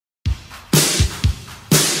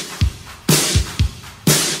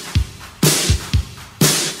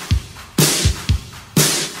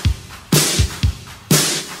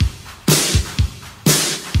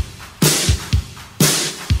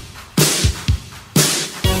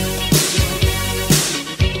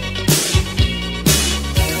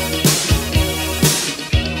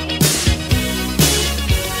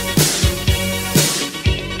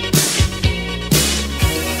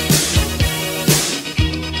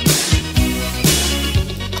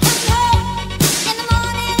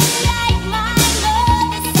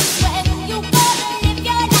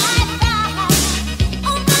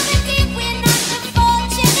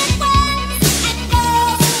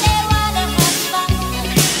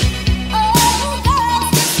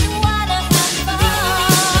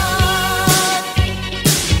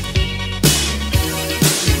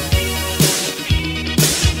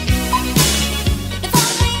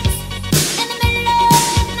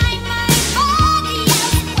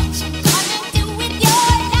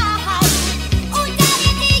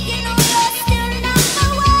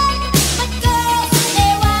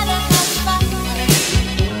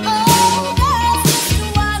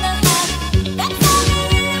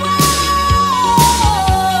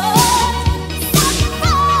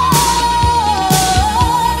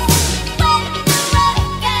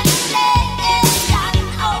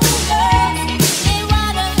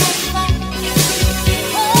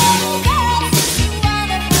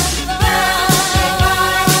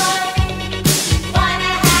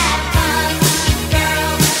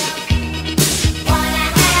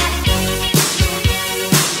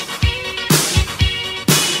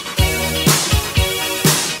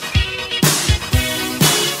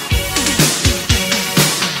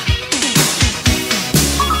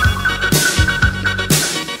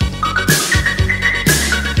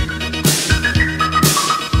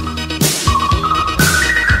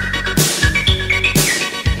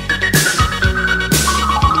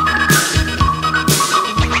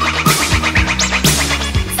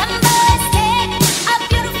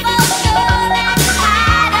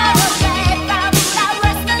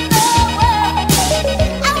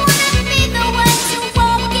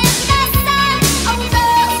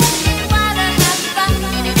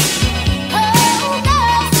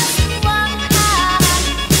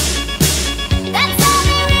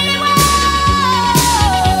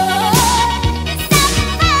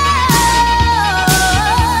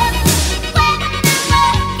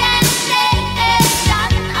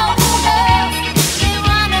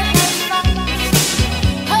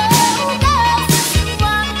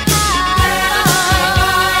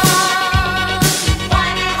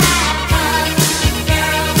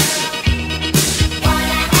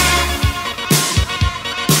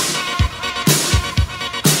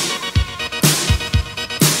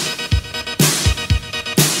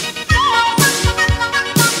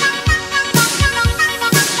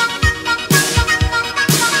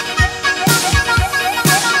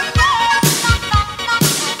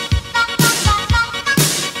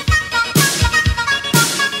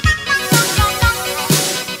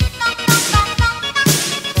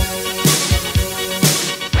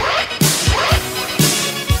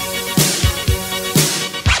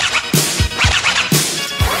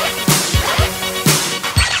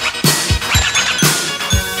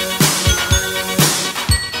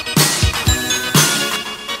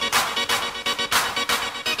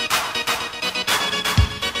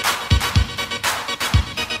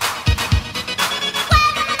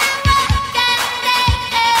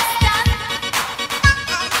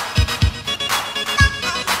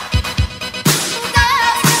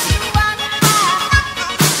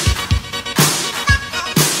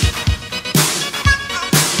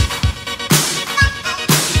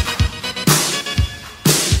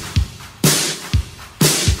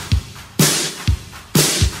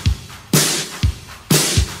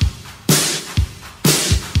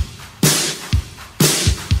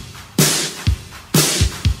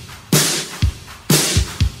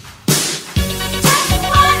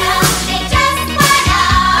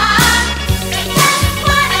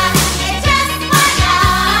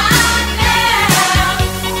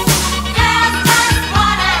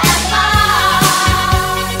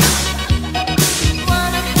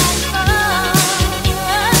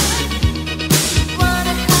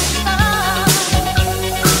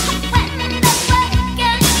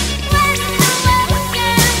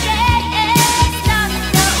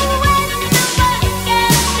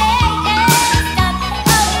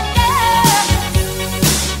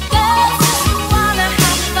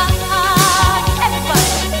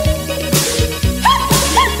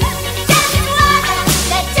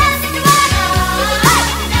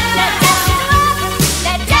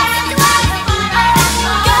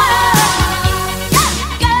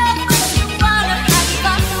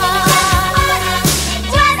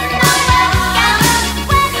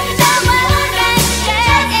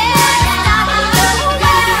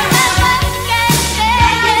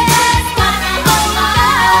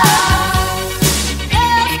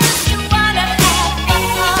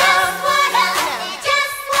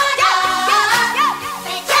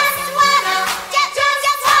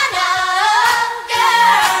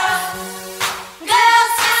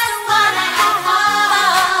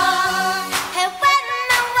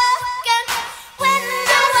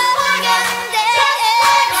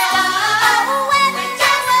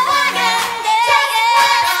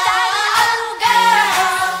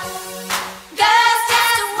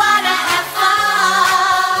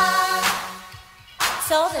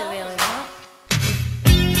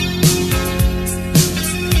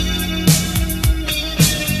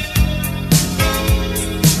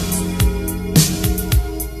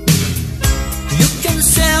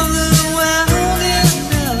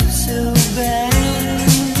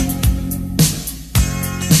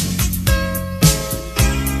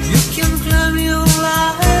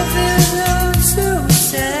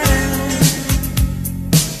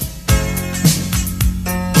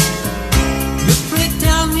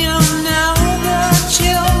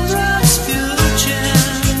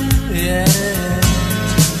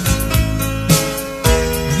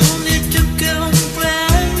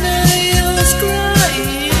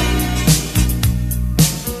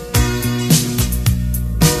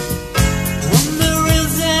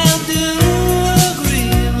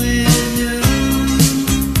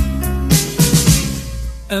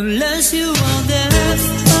Unless you are deaf,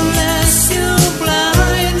 unless you're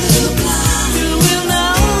blind, you will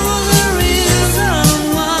know the reason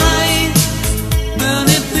why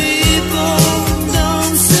many people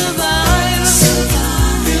don't survive.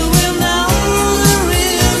 You will know the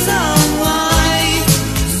reason why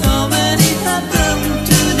so many happen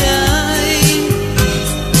to die.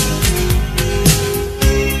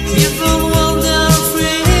 People wander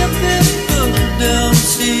free, people don't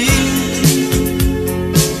see.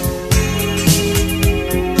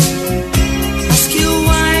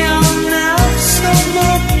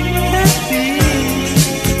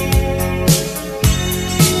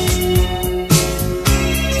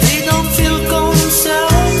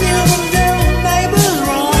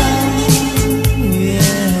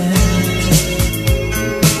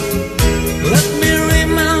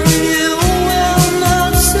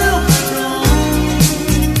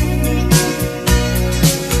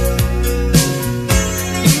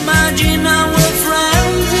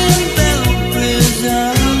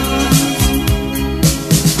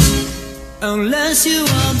 Unless you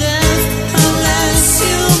are deaf, unless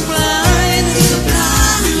you're blind,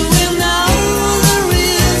 you will know the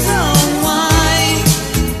reason why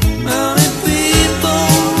many people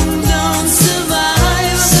don't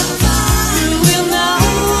survive. You will know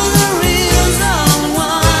the reason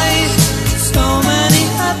why so many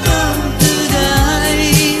happen to die.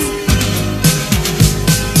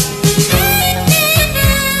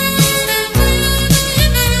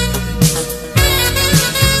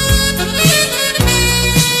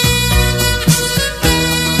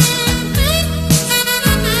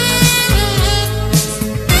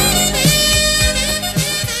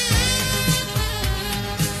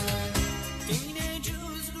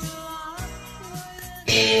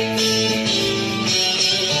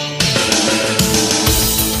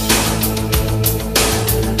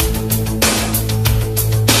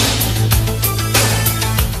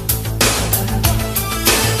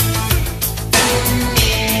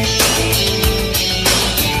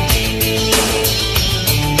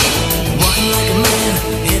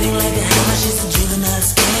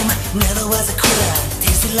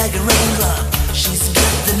 Like a raindrop, she's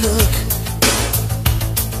got the look.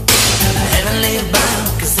 Heavenly bound,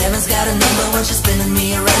 cause heaven's got a number when she's spinning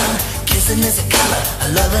me around. Kissing is a color, a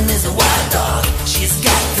loving is a wild dog. She's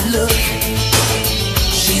got the look.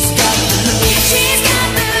 She's got the look. She's got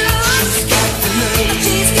the look. She's got the look.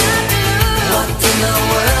 She's got the look. What in the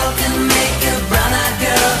world can make a brown-eyed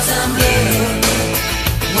girl turn blue?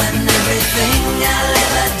 When everything I'll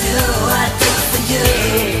ever do, I do for you.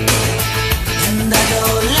 And I go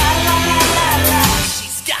la la la la la.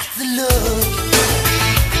 She's got the look.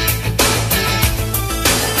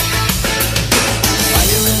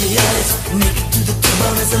 Fire in the eyes, naked to the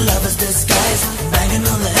bone as a lover's disguise. Banging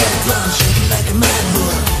on the head drum, shaking like a mad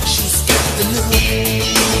bull. She's got the look.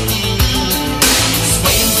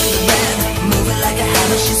 Swaying to the band, moving like a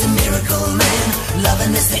hammer. She's a miracle man.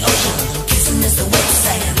 Loving is the ocean, kissing is the wet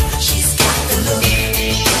sand. She's got the look.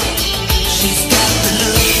 She's got the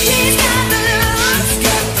look. She's got the look. She's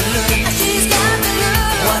got the look. She's got the look.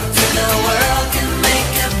 What in the world can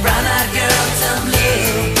make a brown-eyed girl turn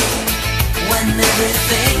blue? When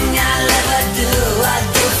everything I'll ever do, I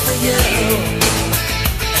do for you.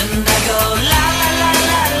 And I go la la la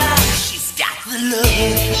la la. She's got the look.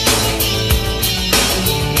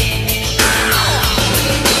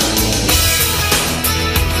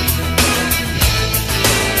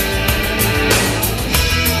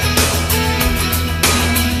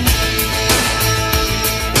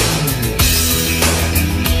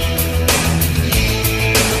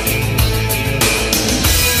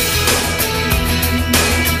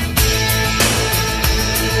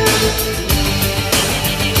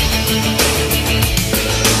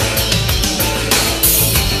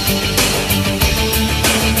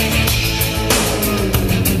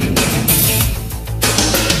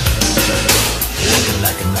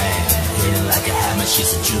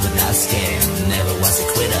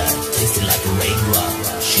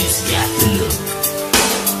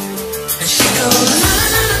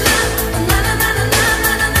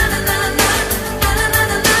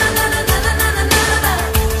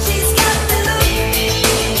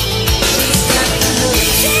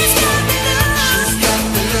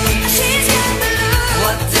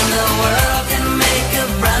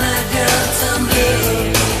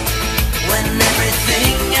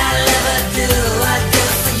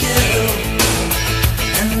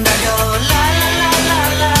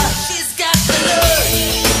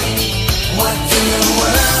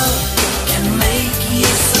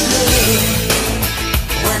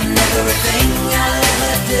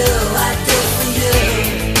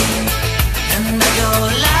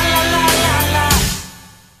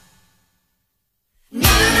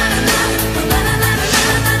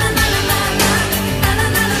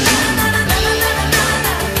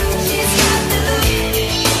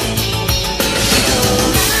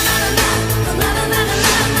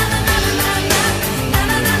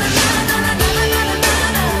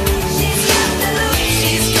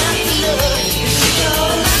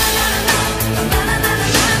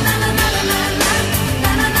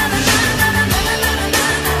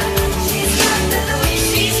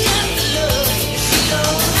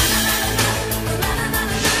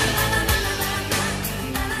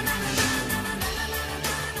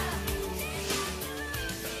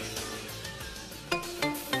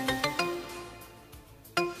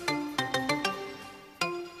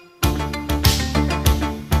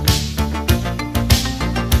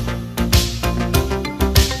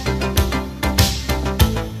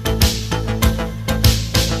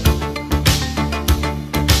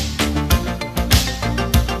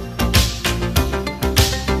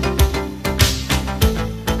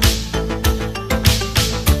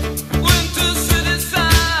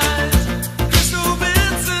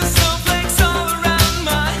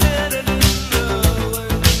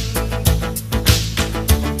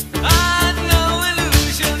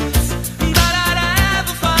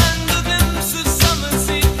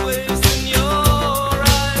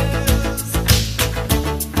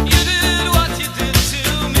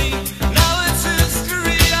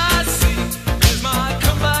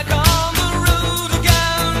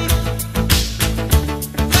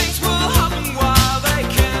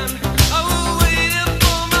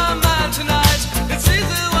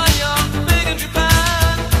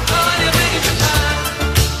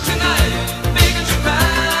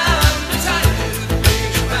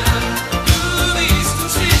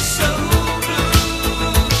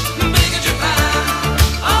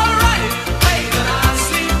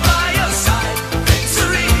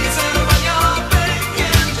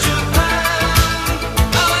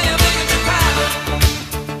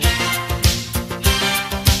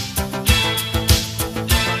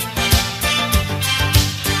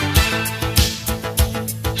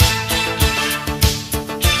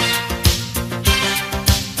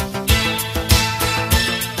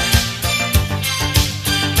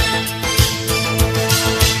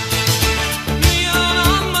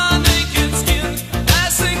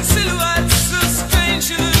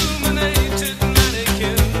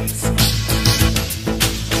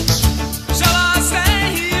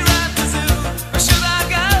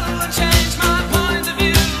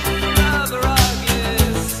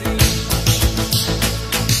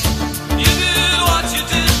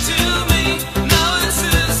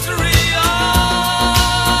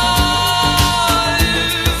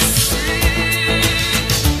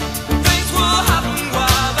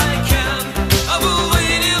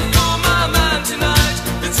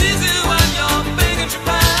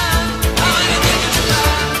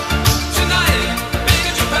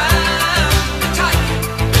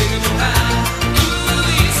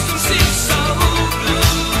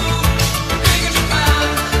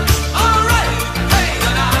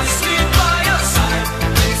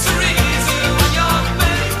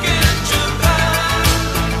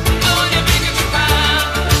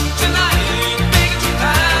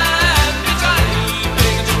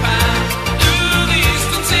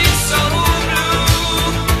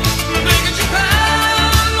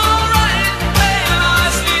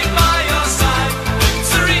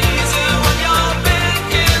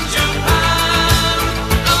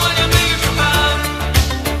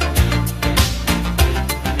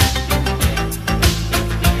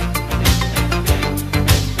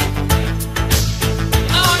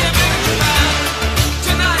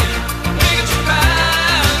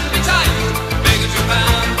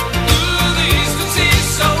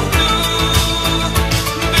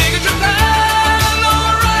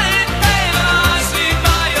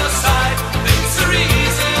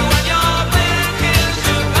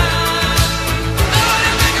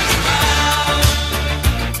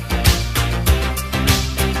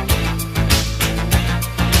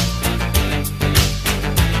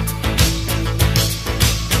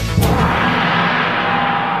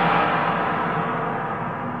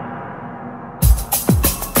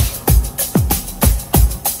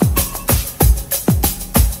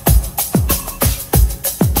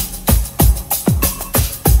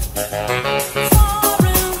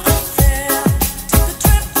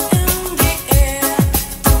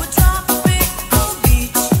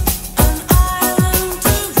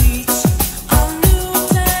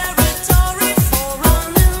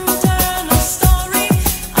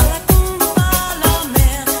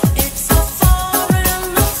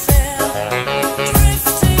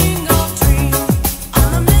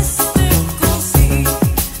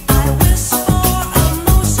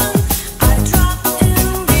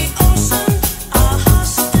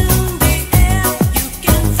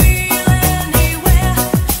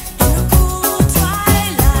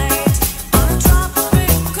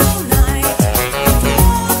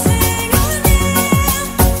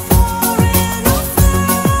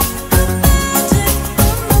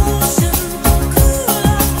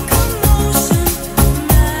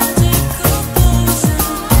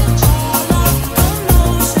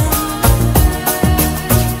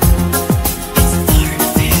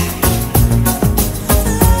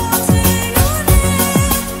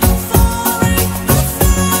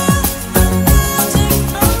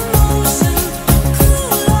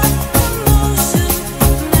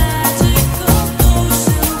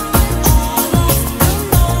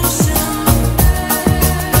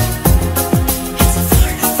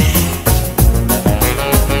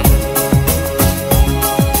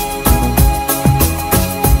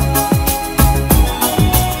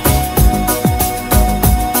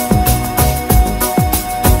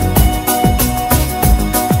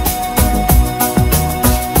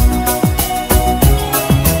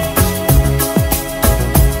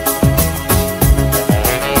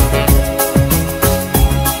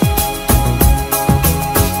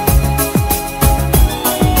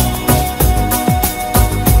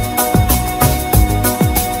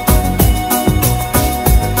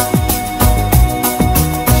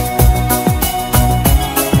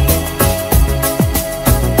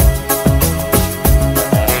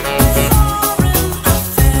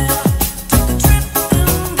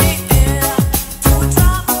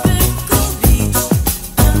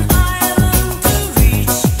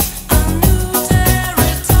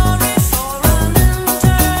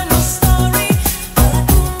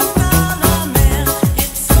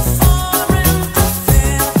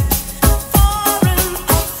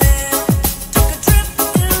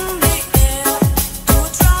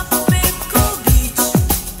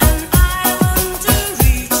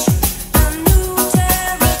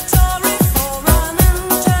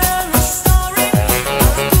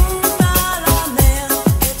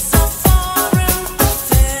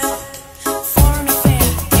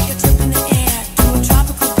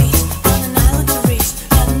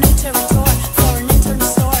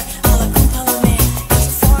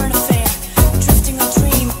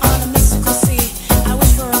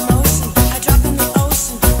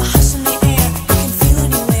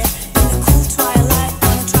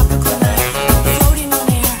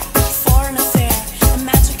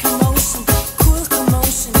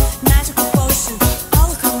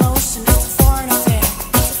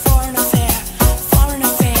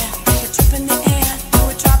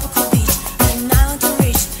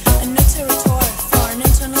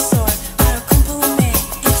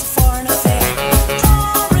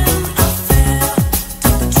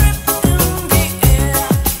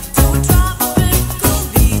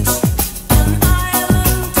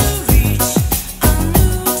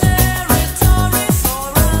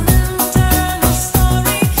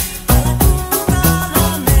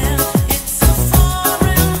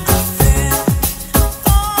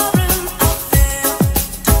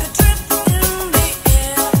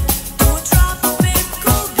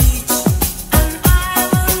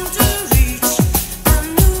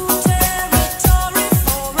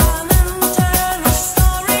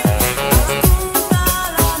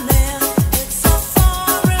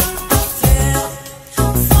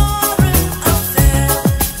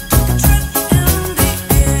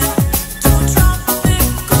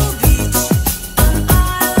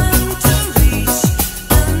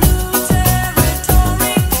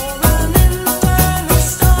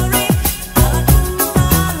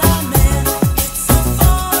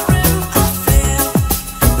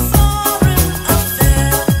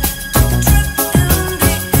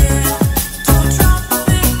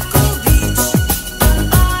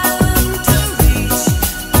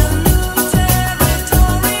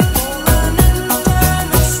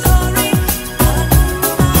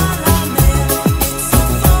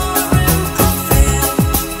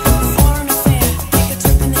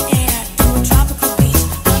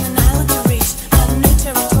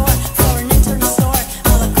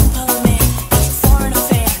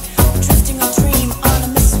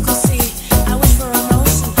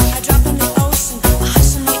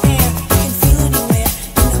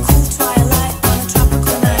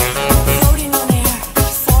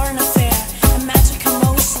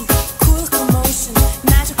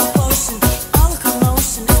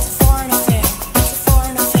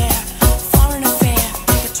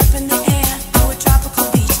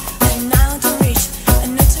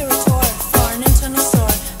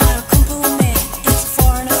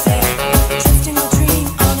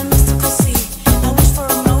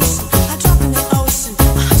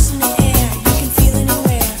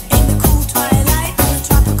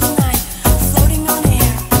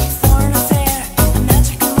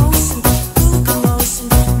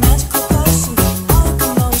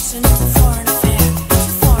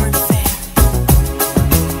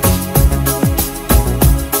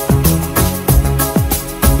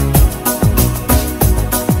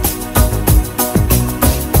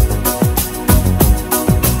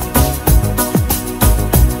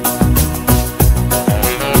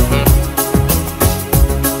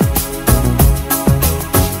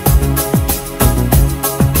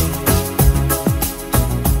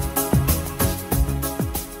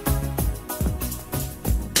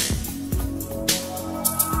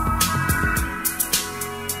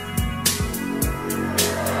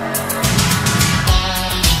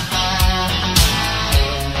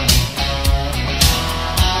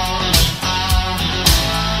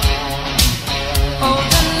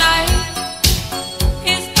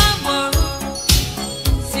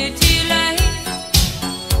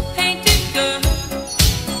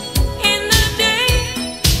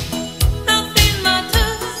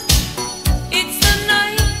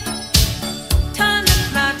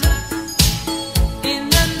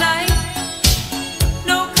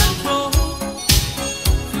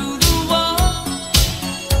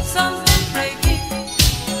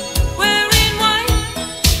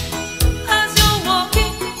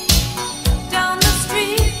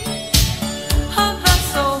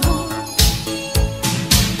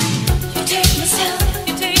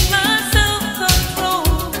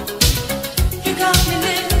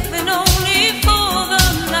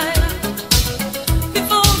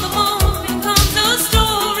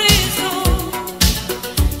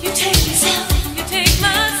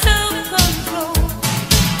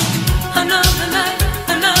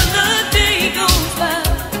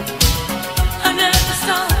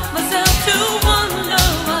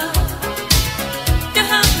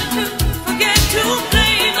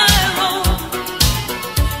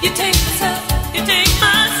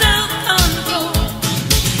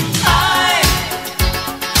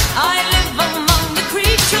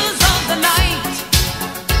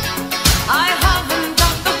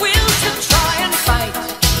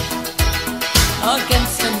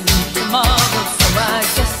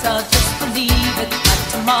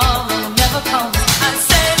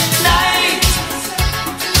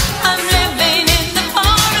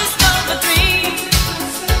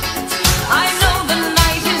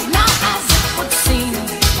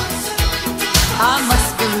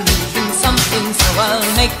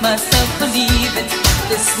 Myself believe it.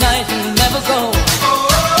 This night will never go.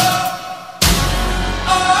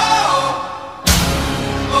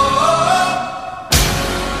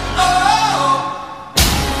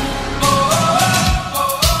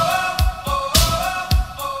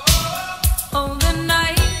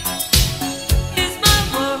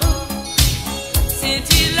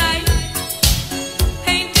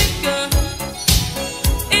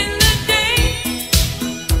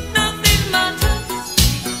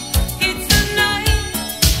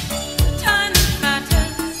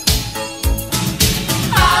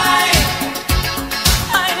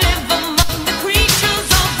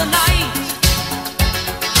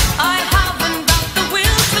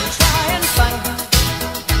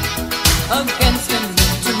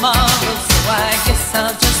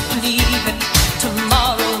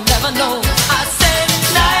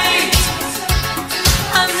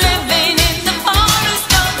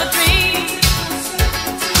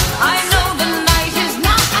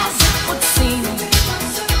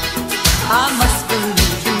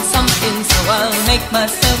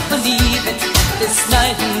 Myself believe it. This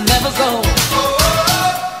night will never go.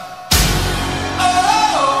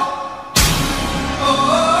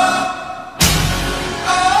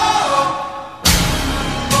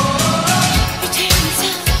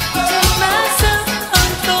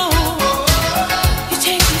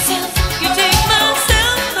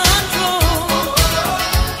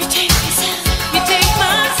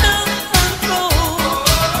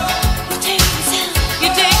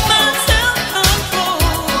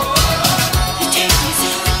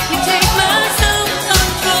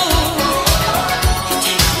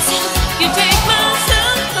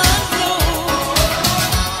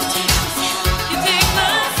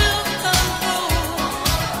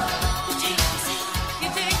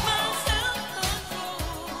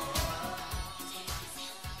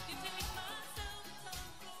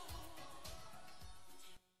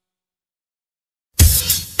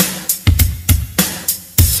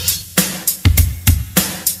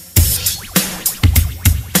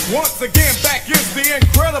 Once again, back is the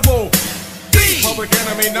incredible Public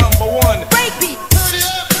Enemy #1. Breakbeat. Turn it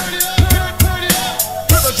up, turn it up, turn it up.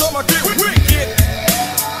 To the drum, I get wicked.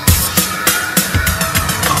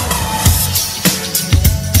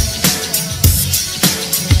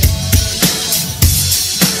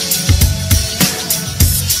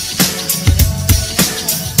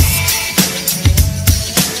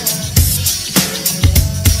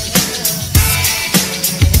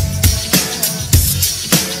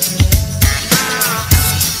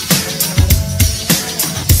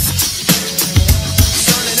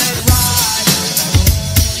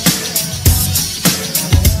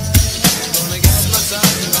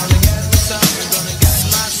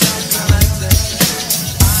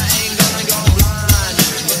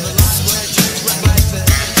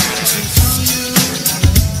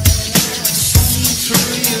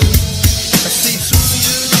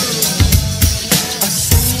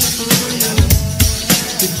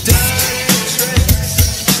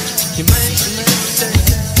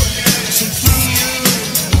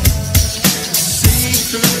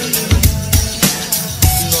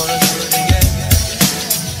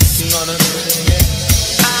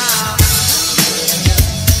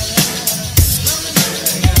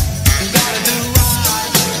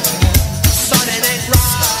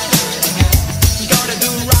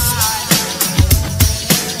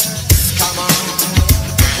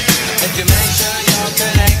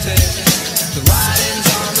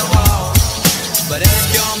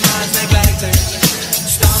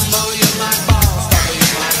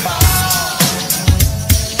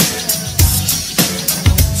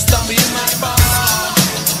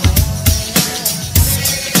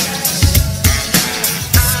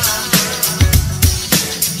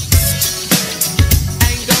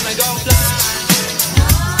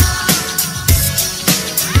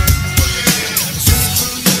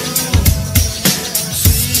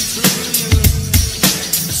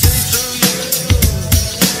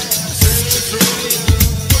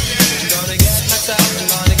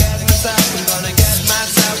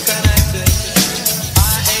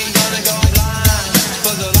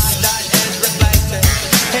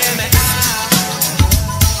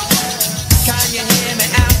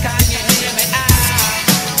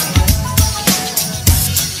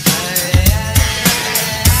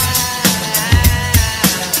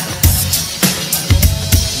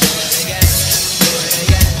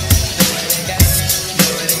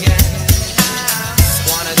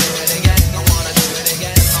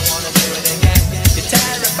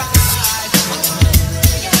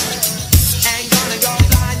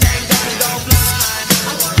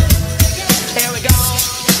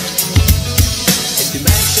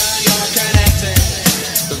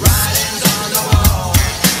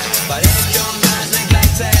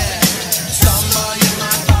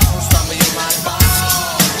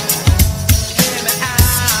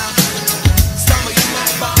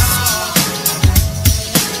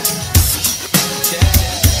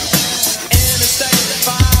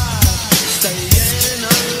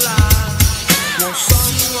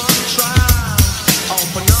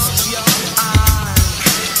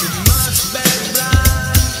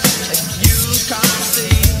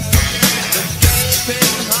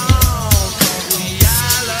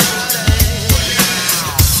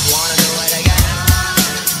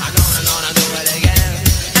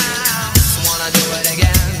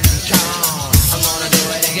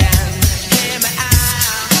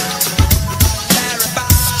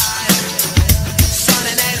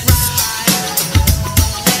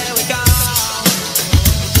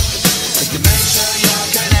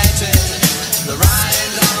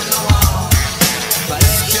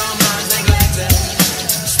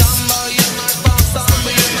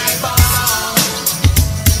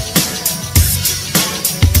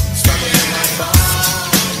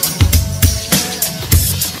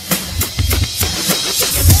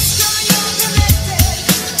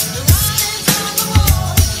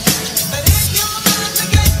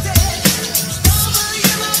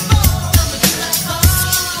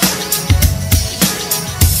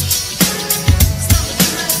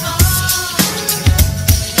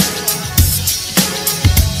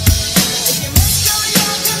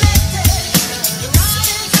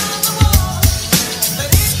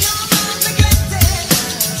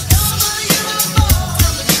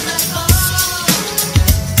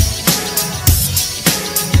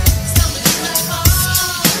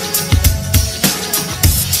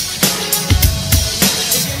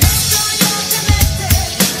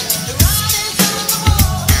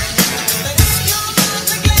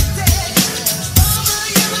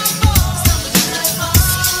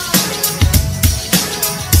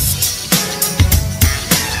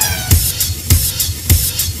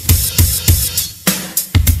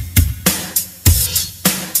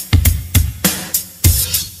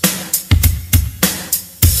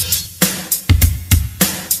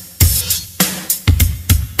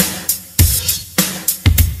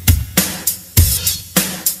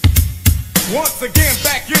 Once again,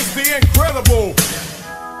 back is the incredible.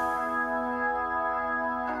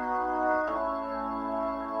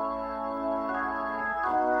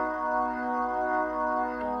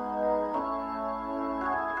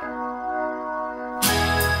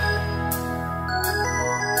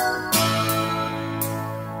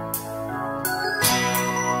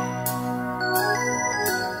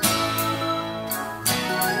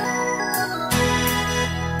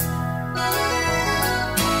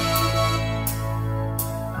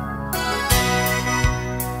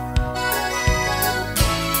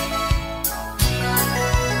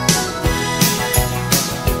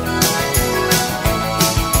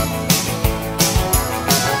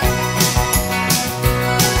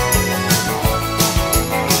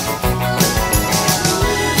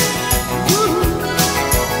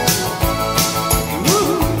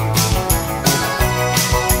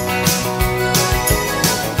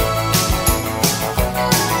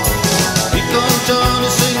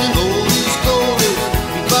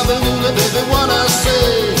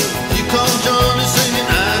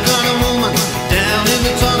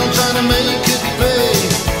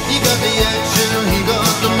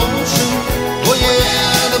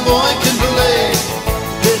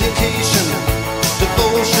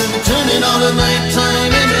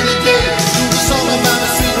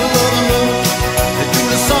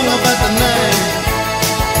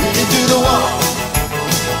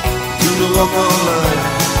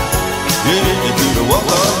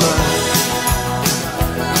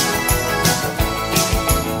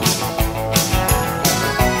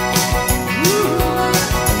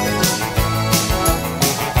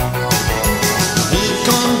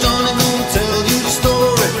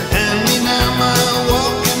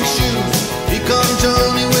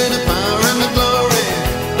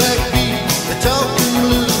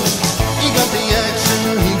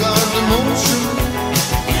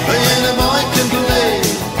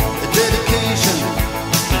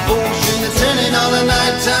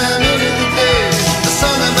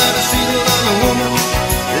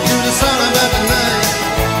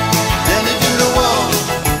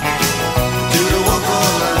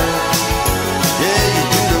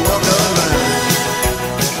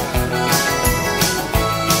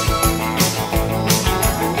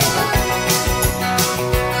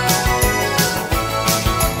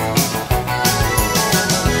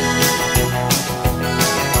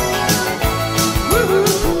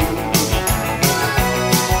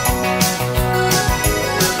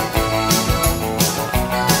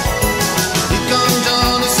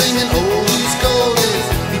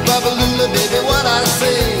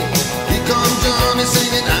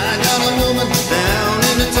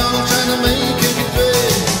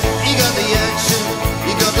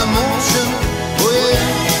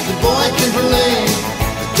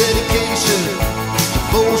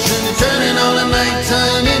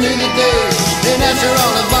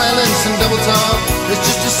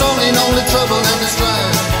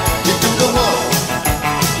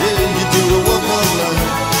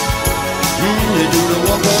 they do to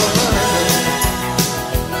walk all night.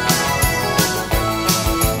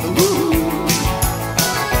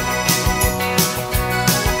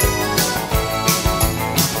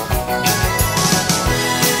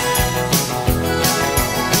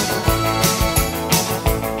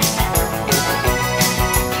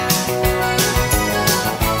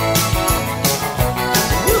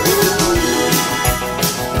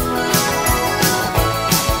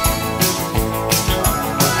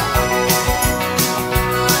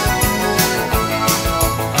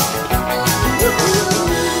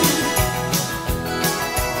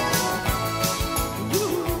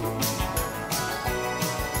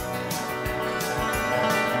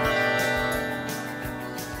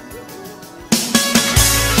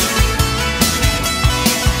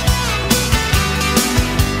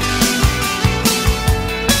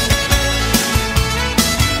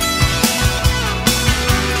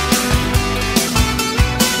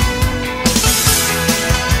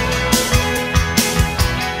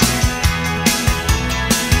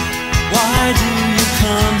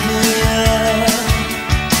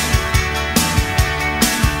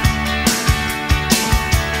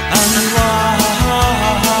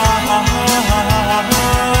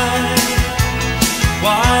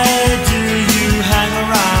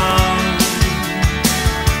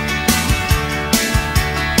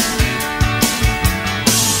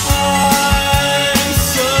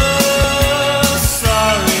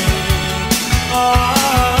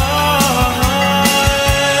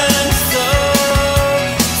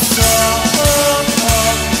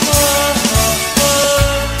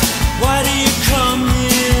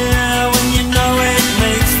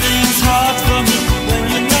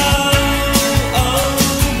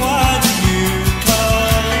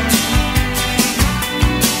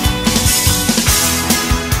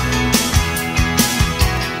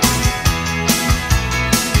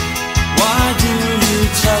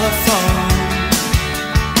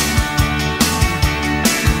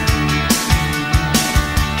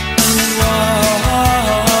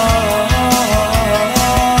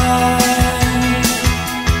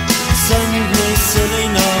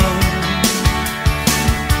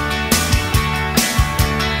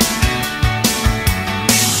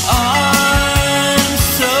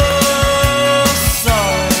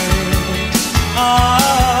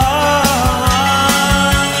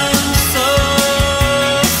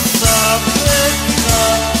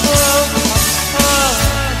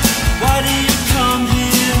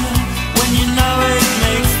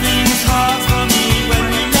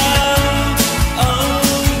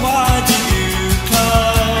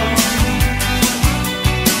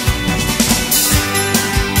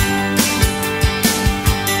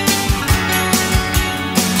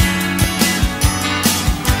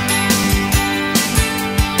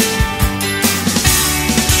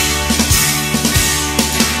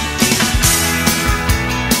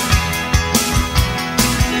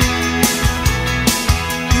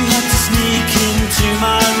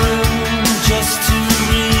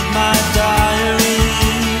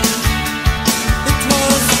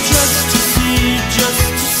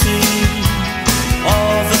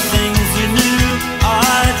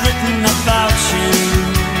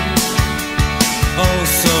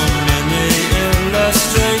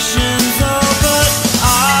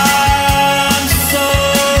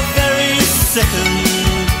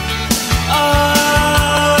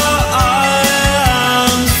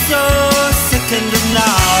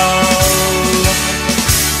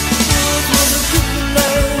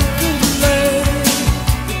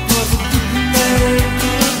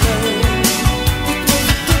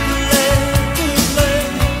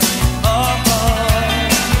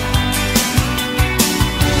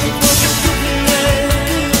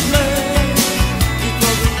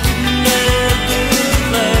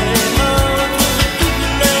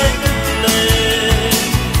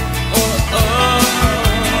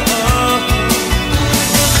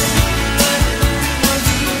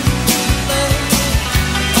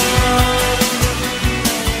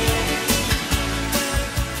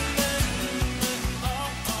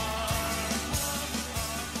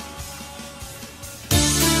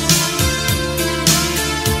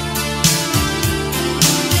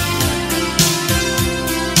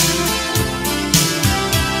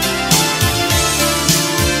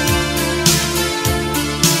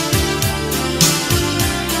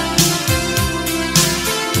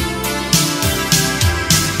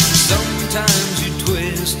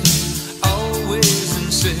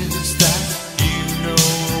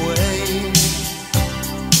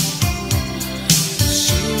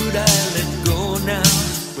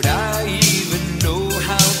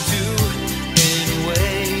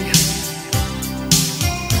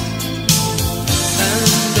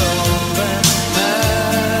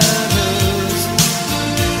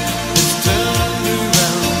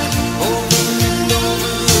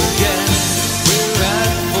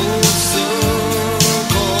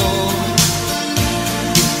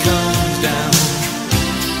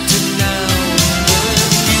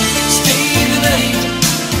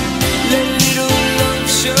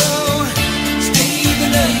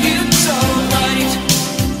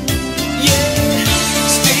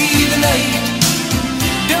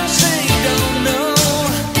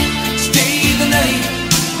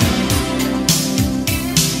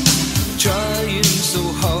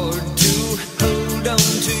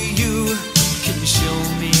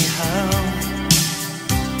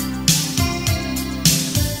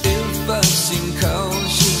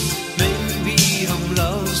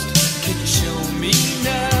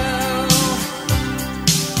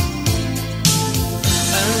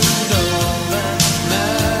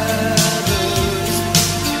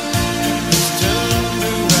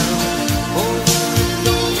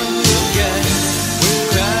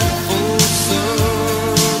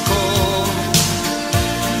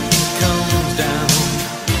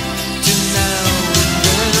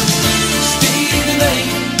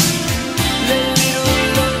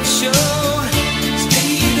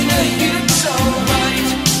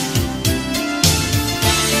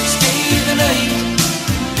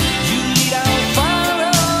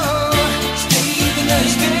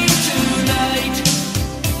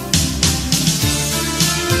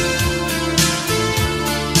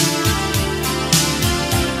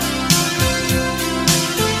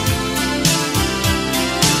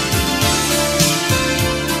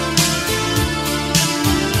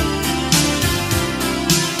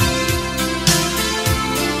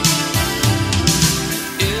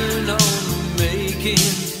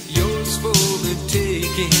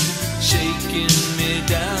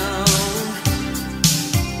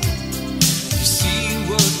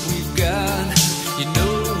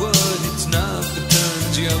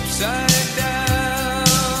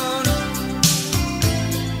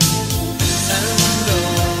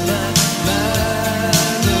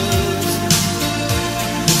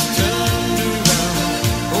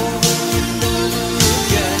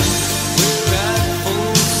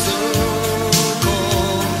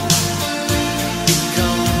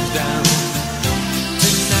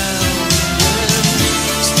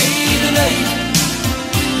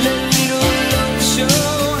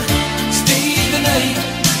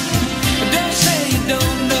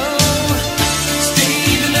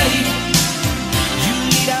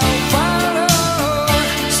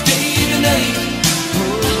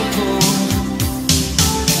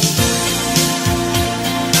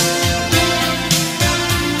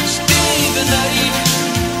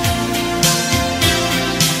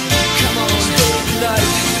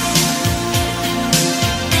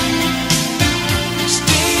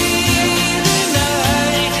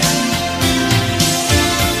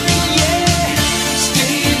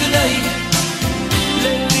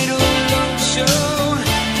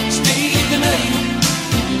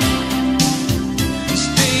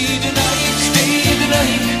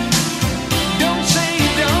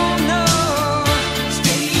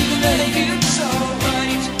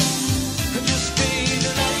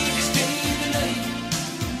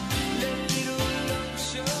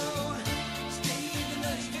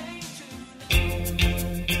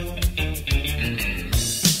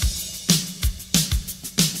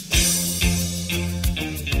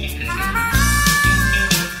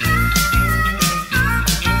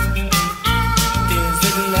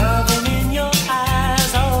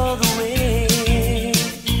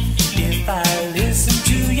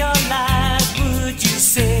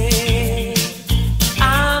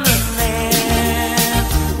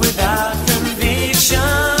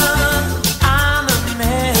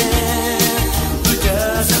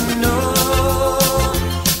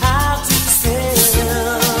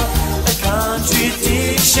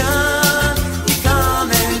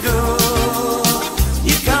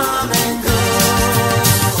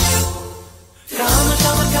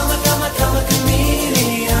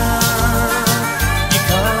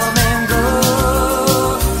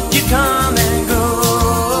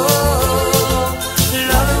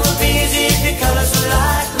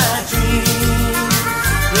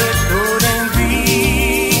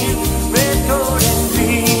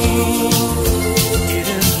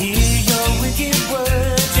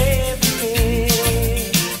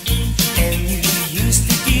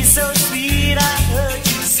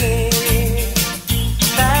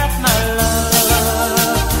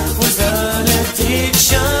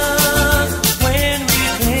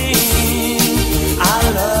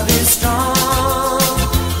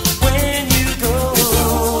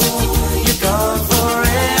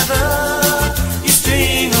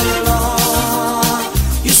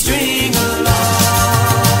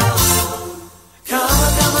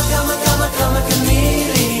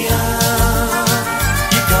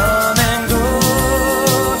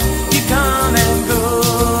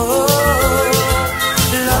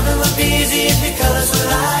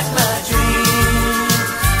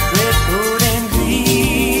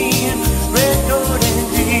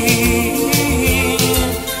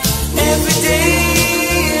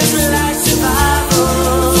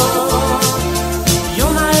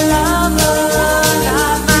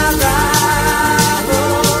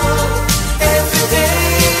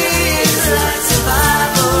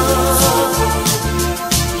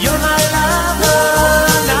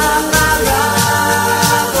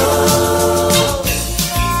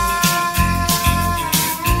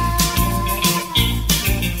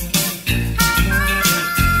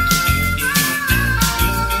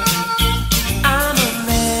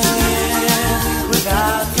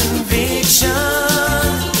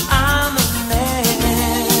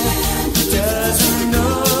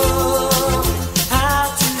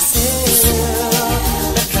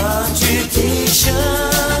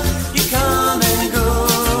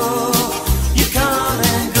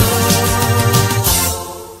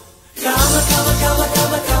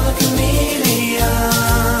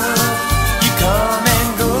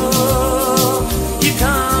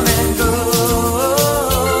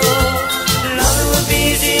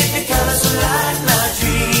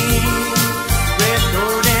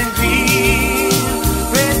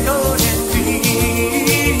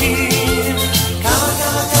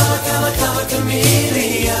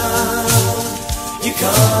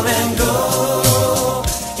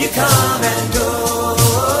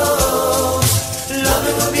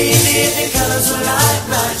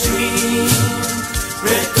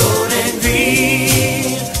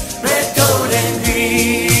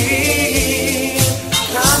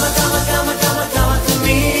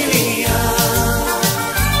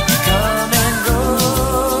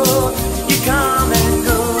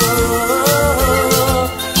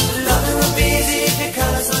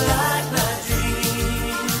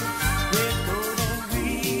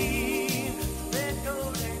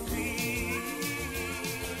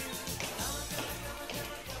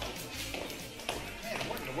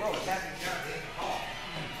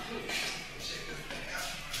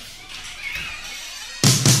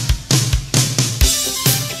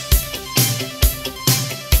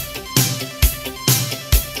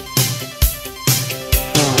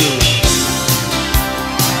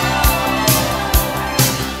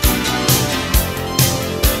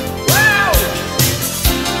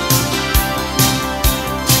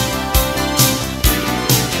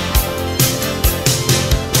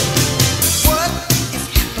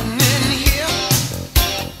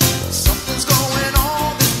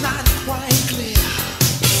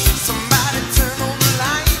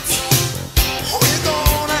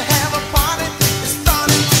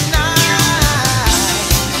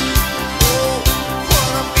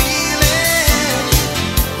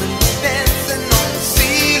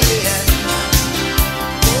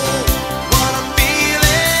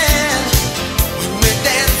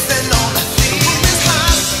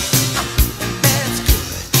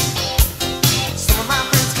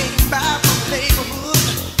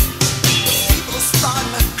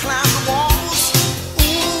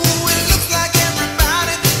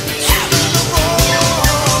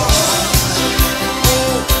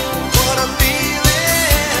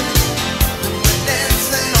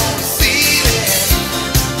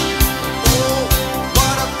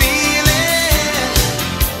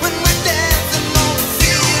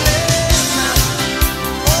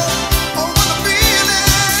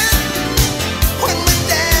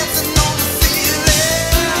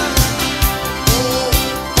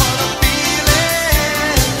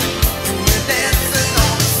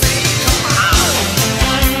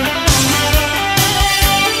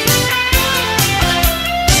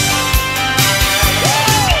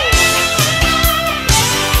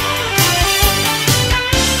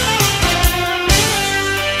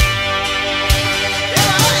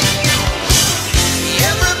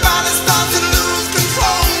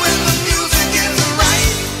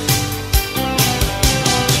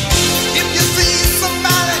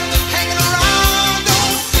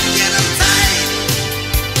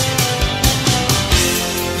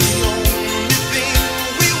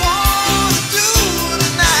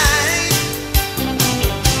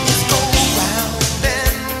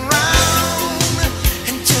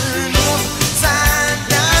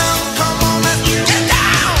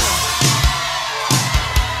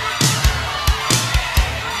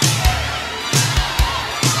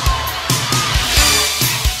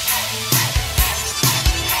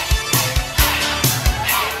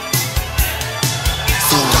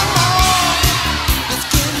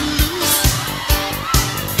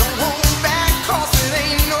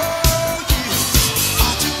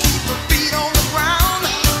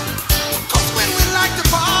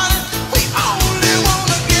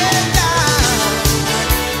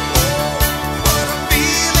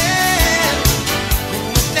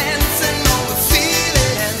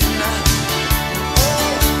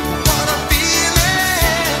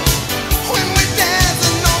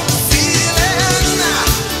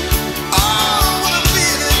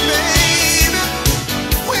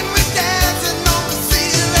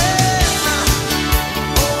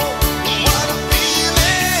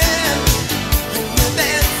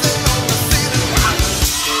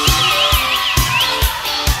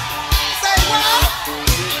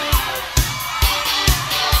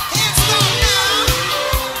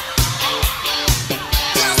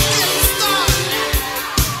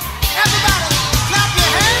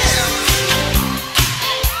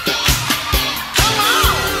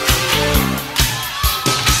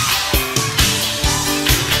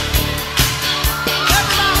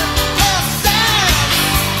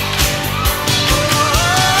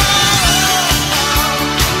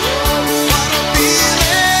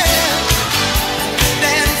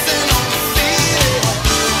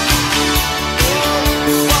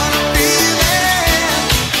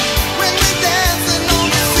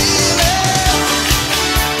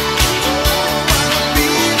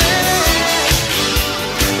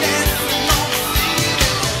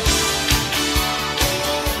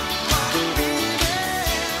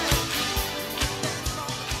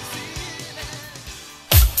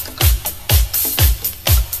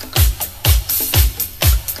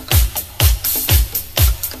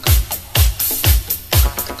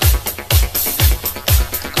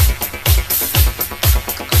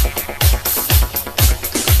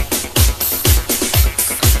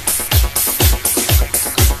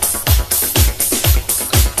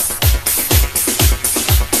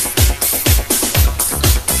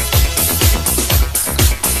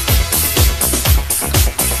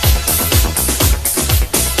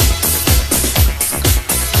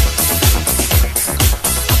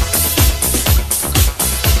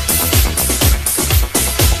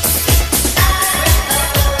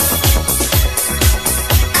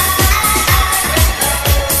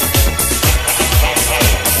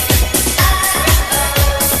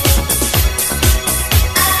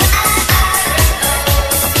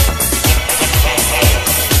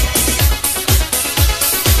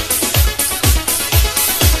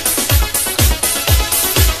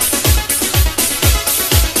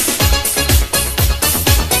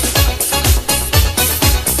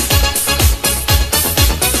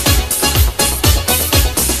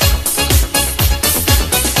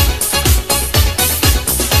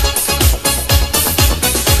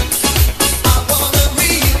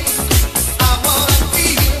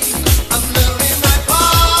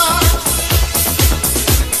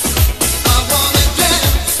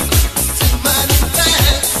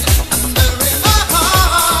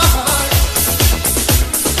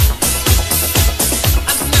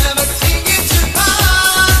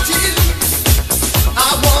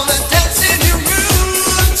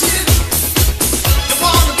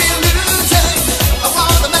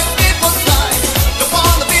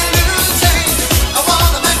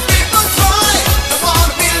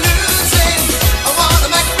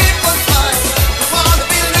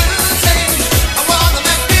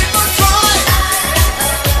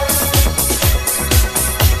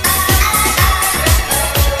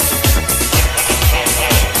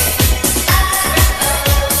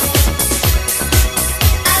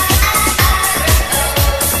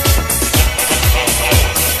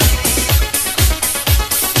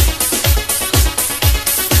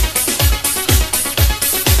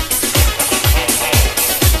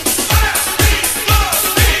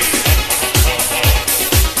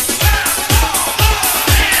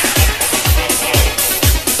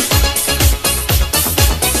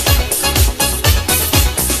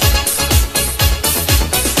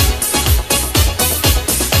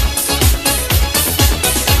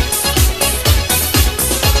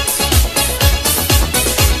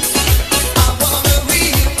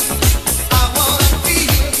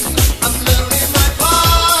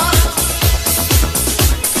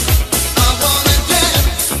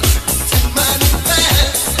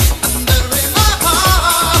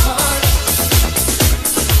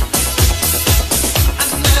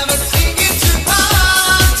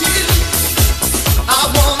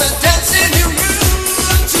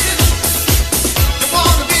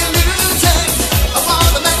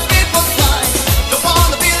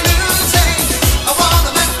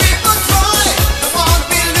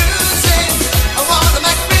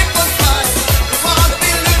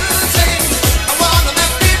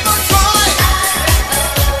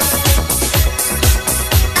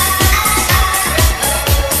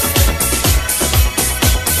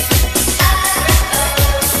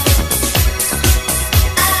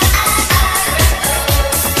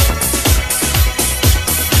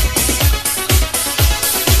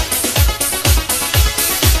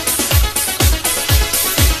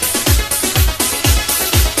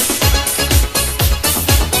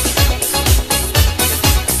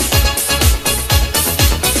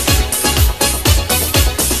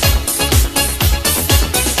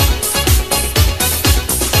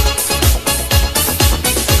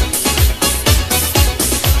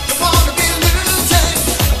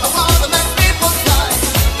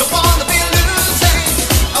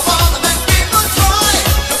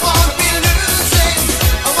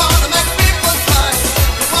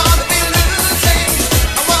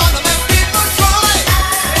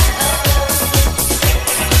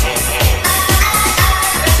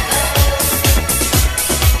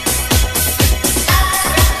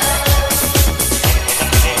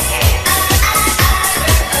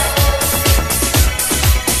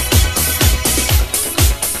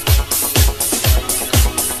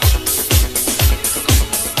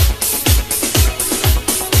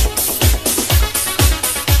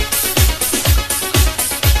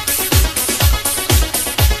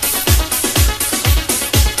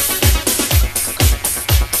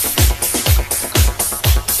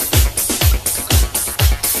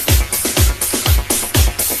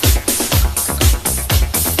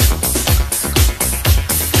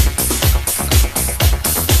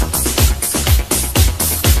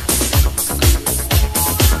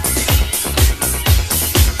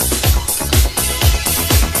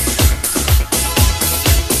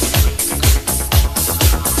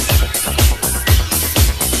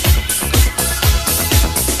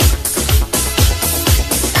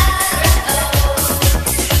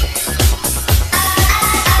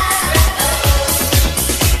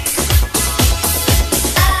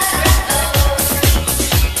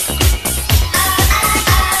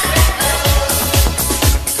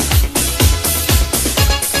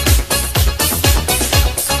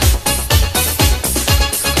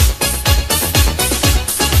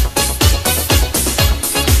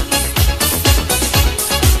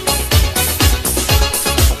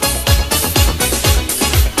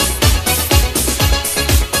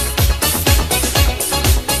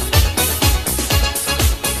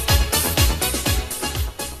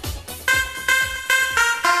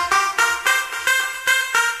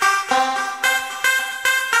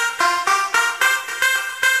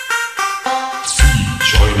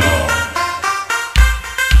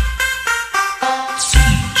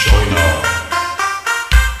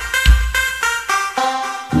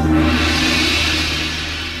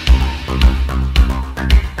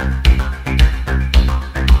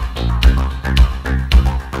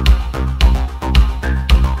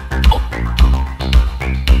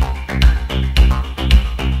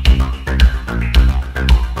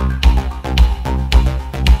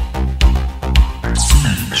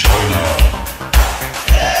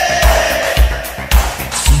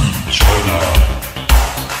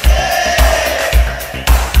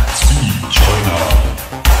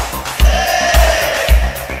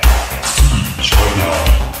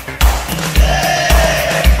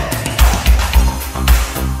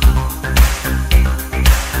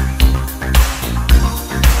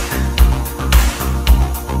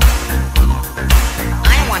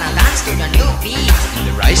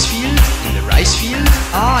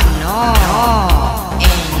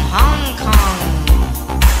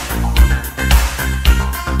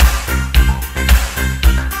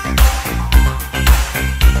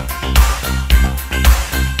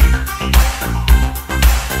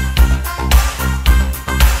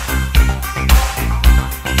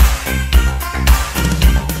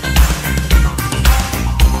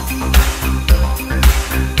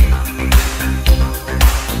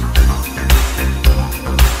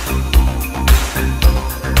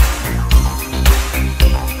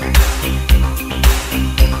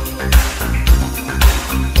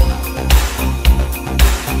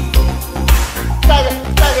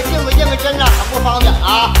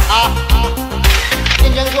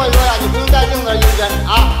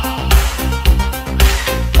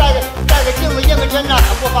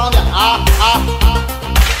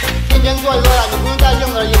 天天做一做呀，你不用带镜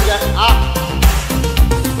子，一天啊。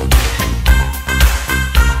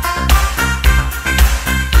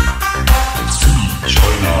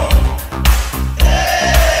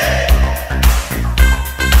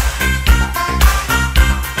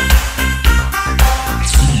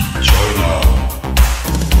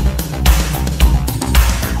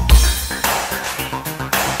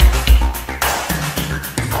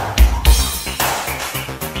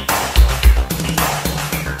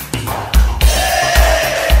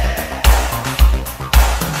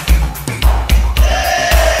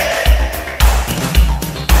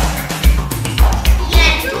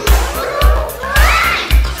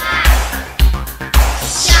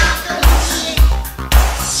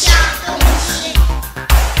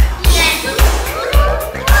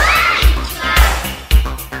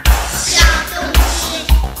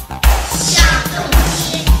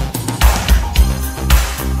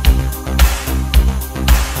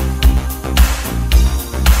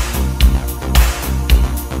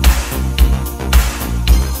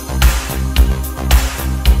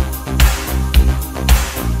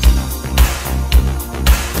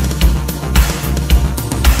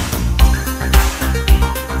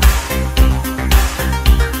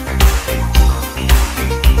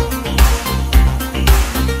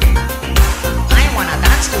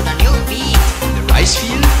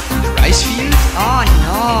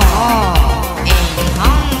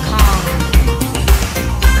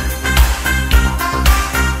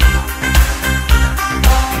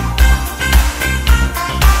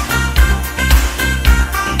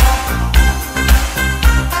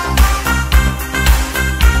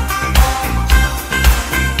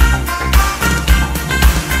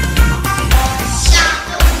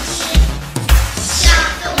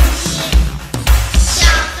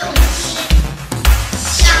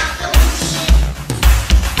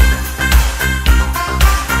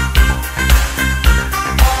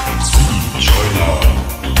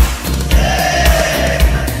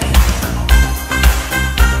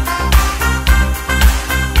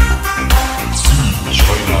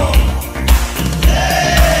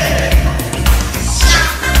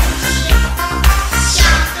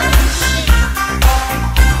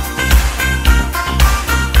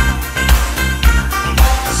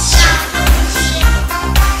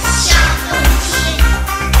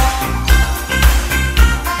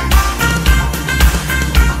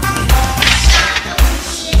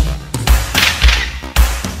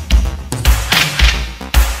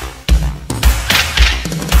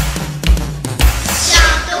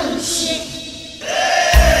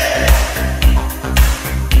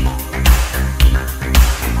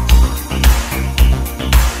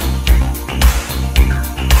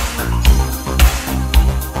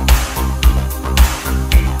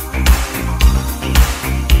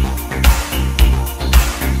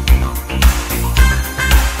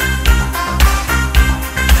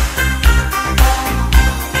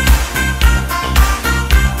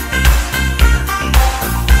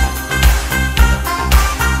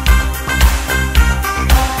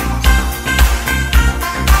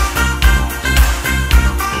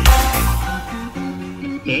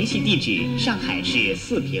联系地址：上海市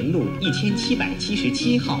四平路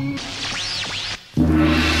1777号。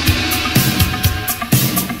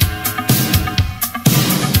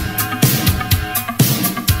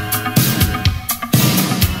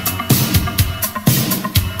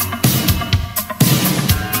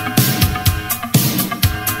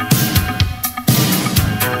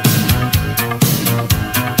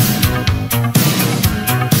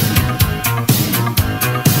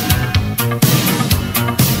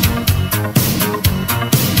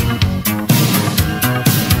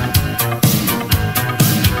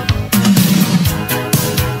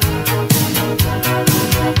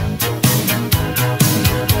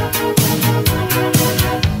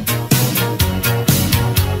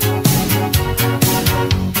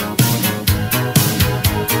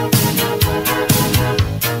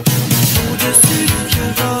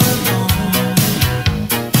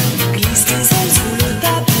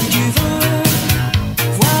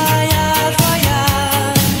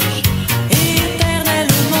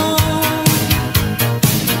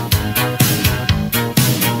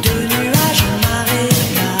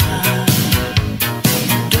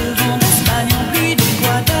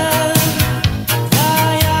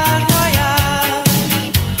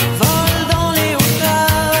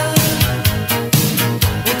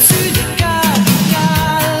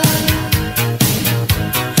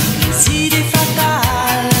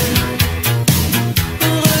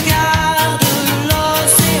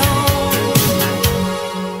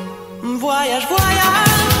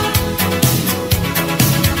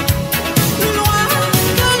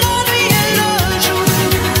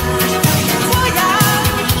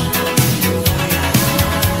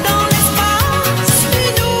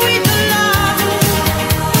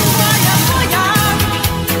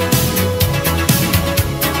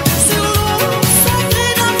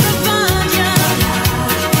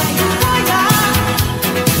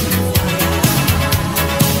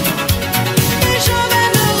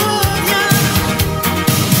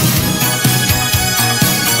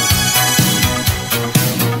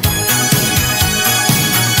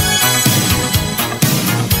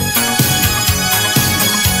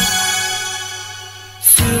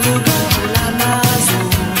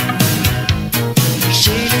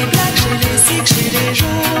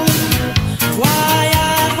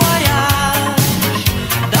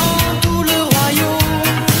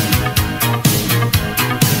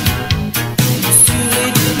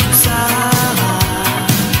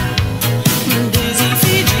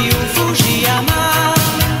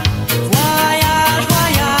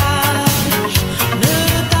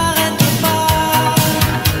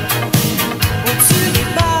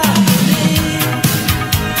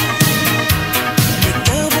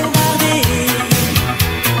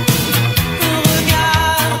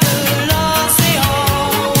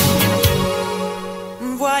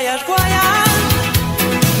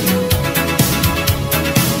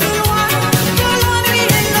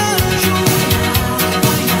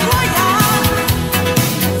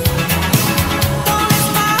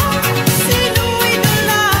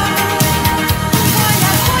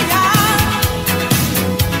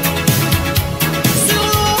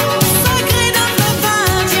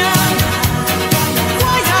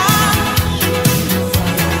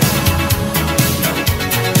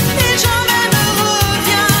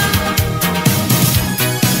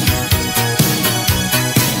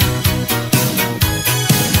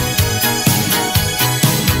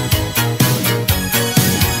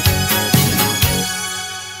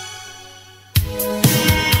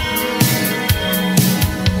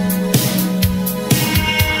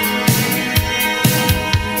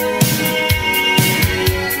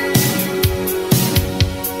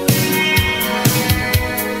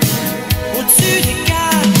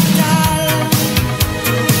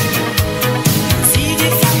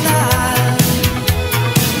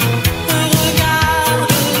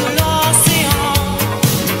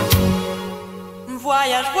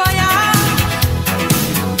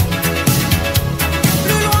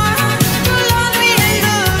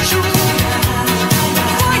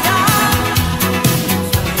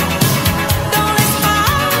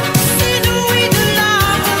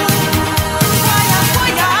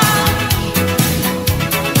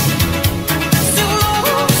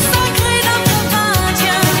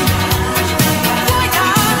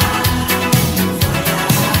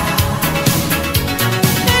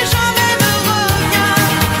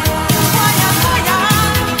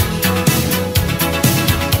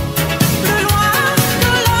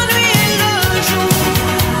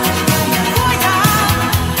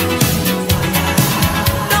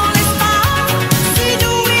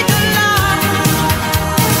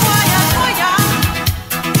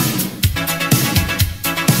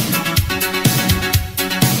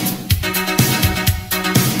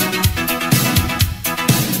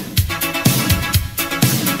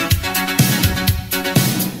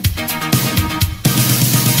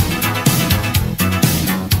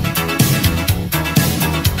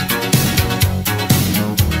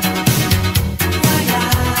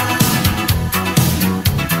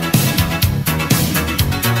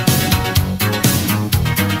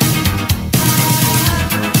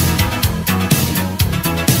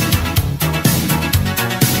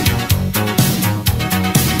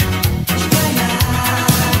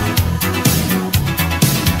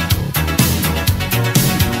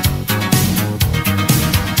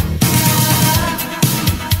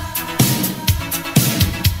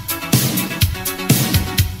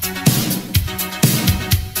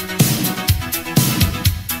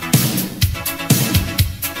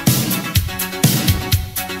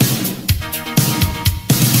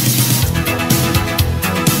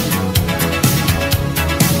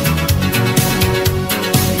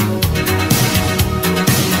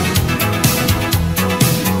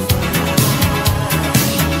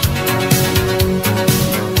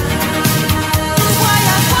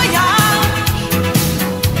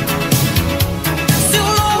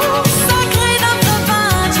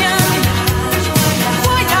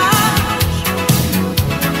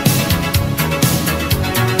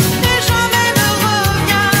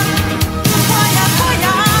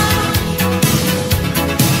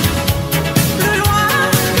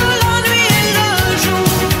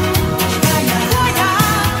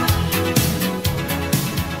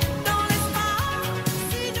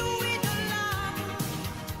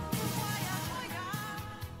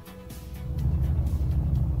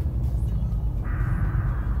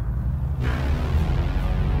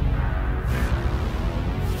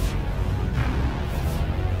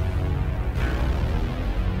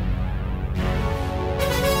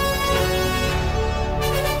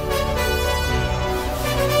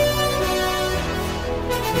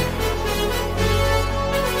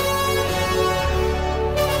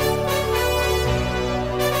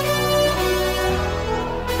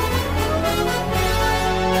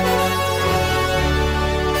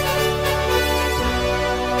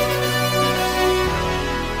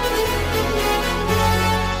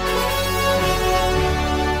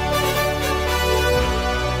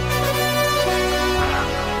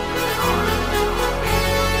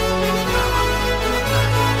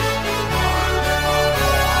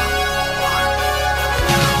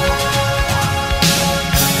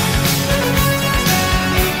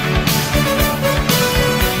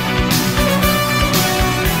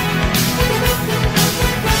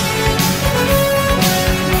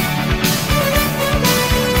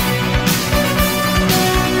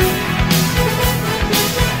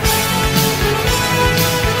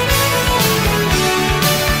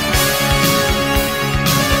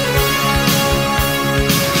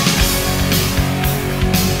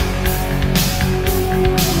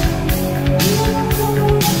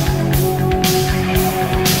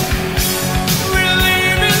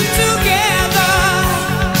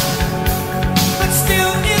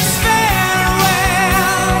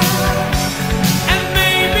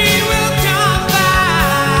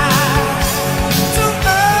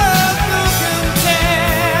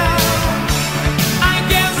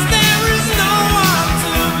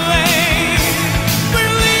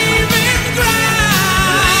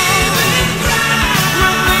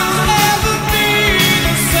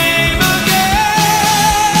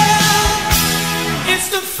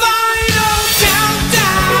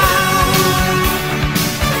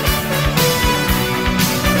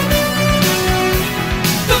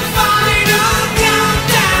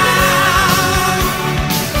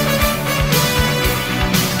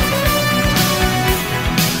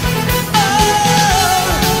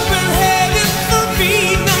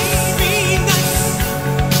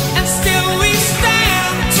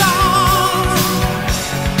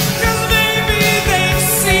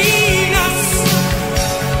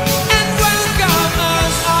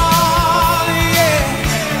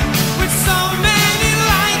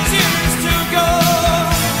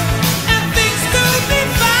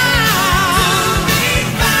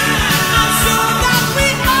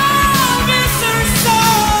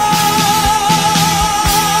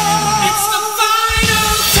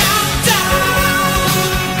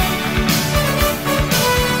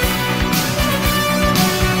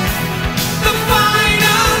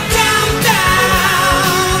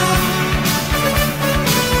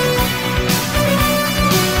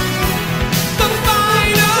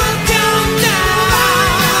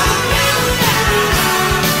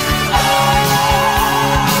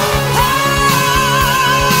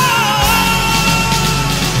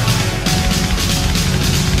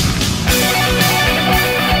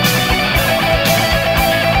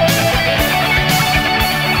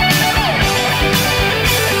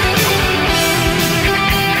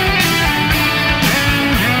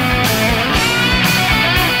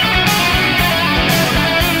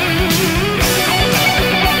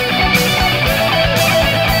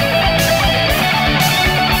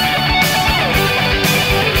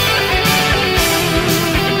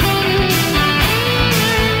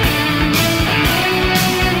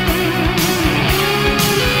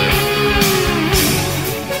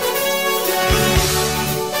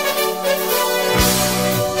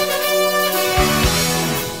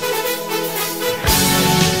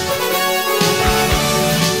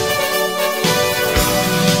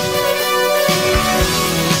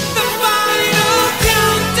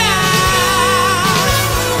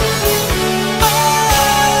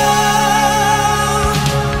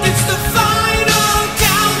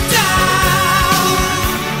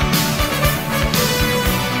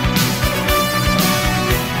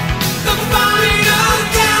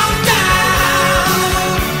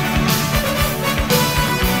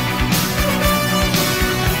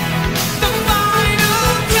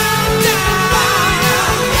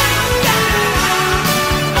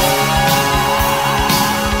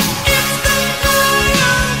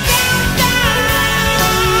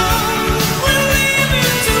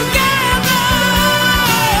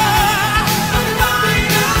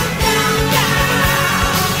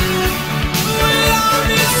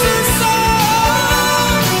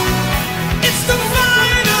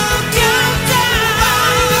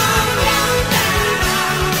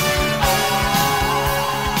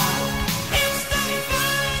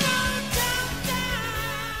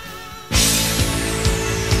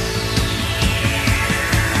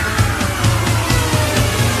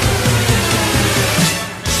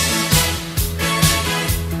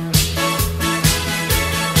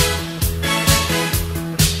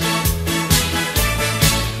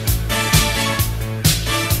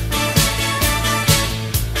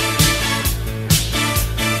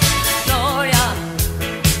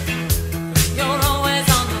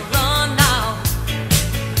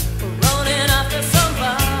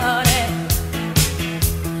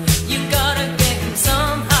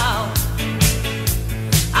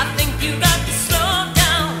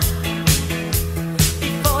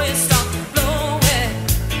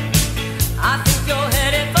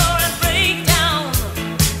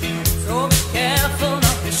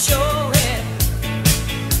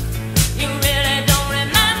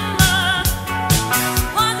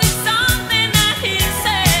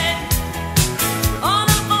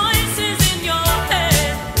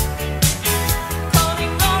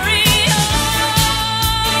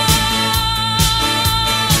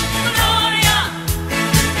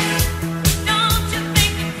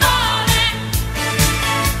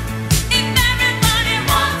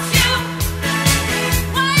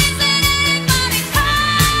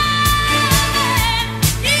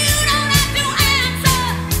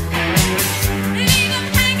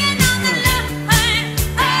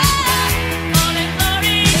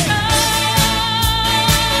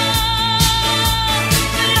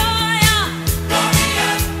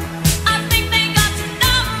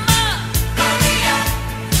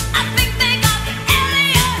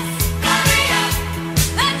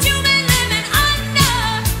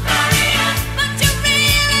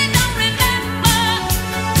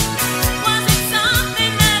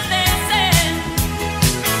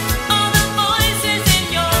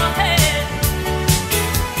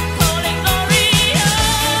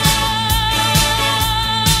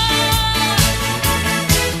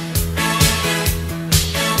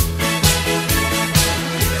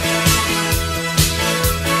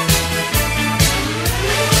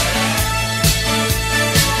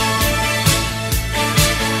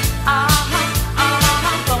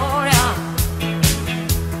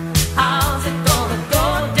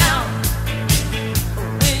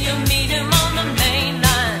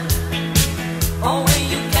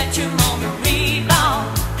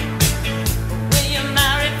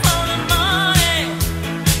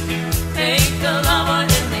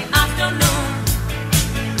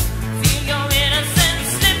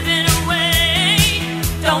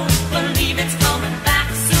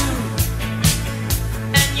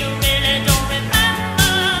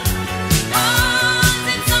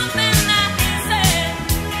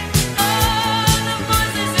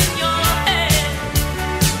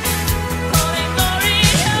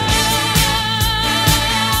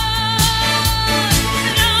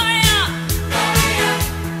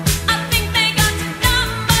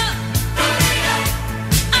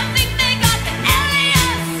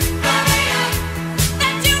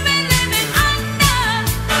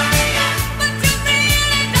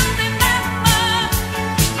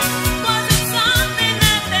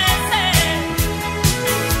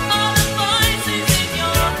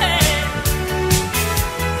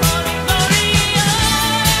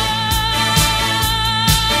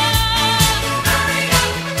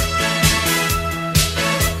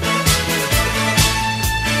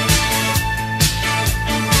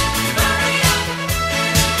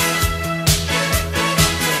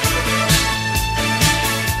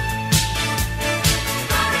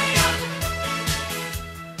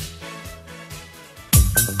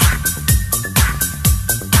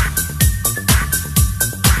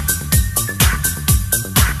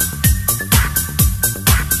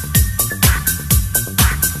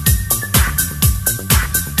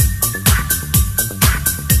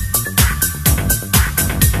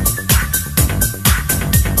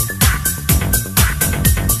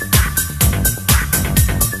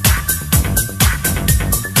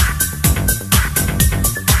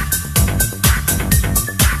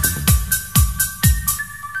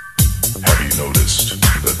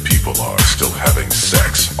still having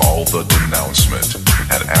sex. All the denouncement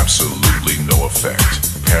had absolutely no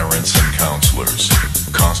effect. Parents and counselors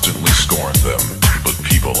constantly scorn them, but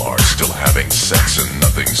people are still having sex and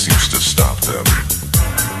nothing seems to stop them.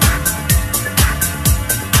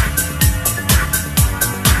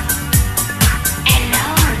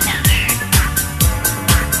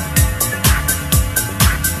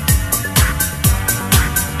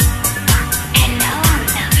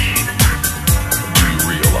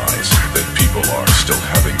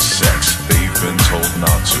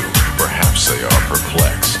 Not to, perhaps they are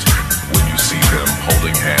perplexed. When you see them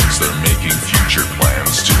holding hands, they're making future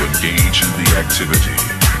plans to engage in the activity.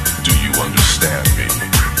 Do you understand me?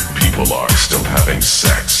 People are still having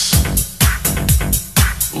sex.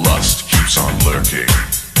 Lust keeps on lurking.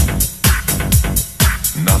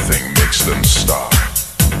 Nothing makes them stop.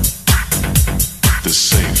 The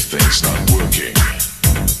safe thing's not working.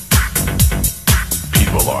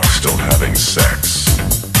 People are still having sex.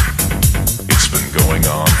 It's been going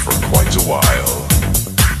on for quite a while.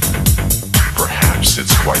 Perhaps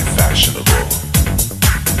it's quite fashionable.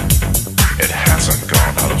 It hasn't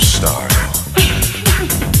gone out of style.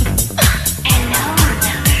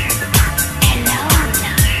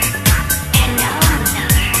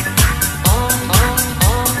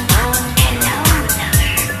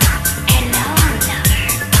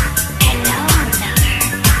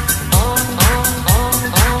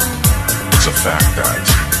 It's a fact that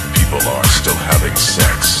people are still having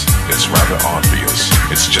sex. It's rather obvious,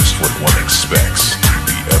 it's just what one expects.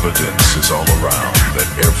 The evidence is all around that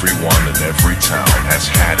everyone in every town has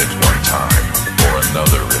had it one time or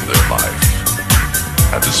another in their life.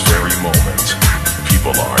 At this very moment,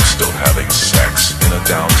 people are still having sex in a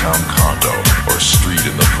downtown condo or street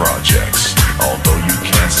in the projects. Although you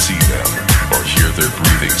can't see them or hear their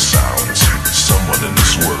breathing sounds, someone in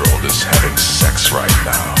this world is having sex right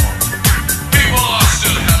now. People are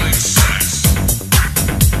still having sex.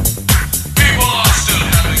 People are still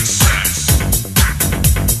having sex.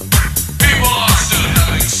 People are still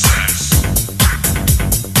having sex.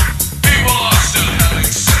 People are still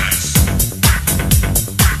having sex.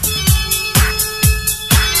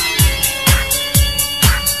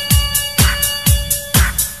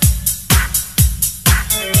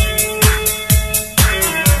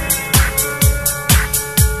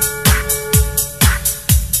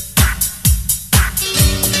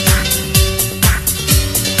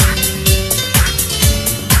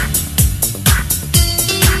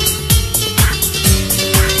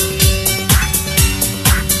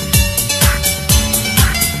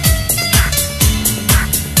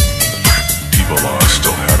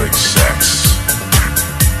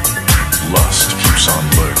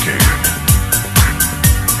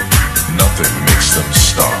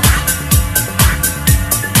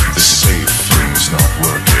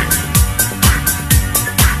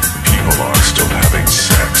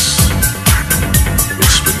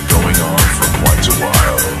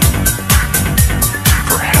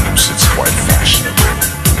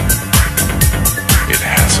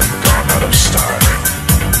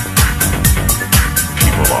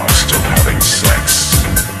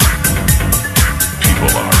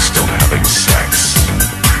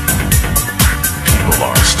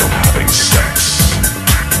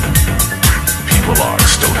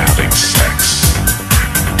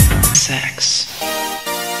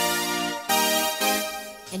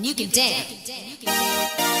 And you can dance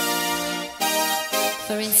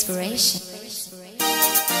for inspiration.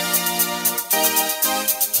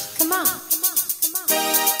 Come on.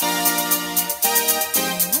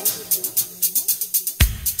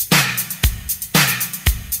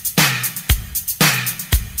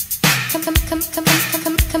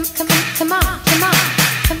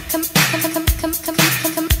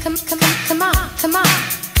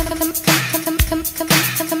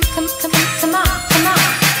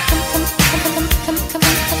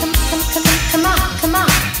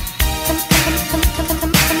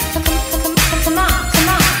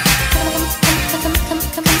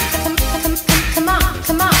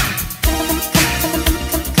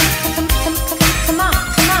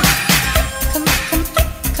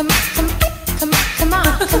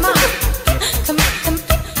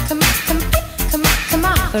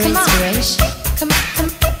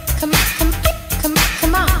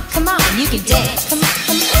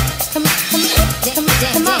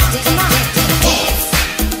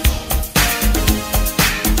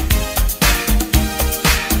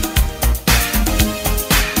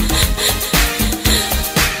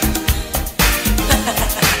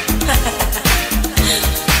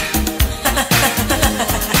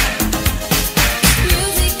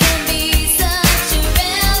 Music can be such a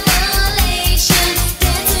revelation,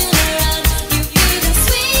 dancing around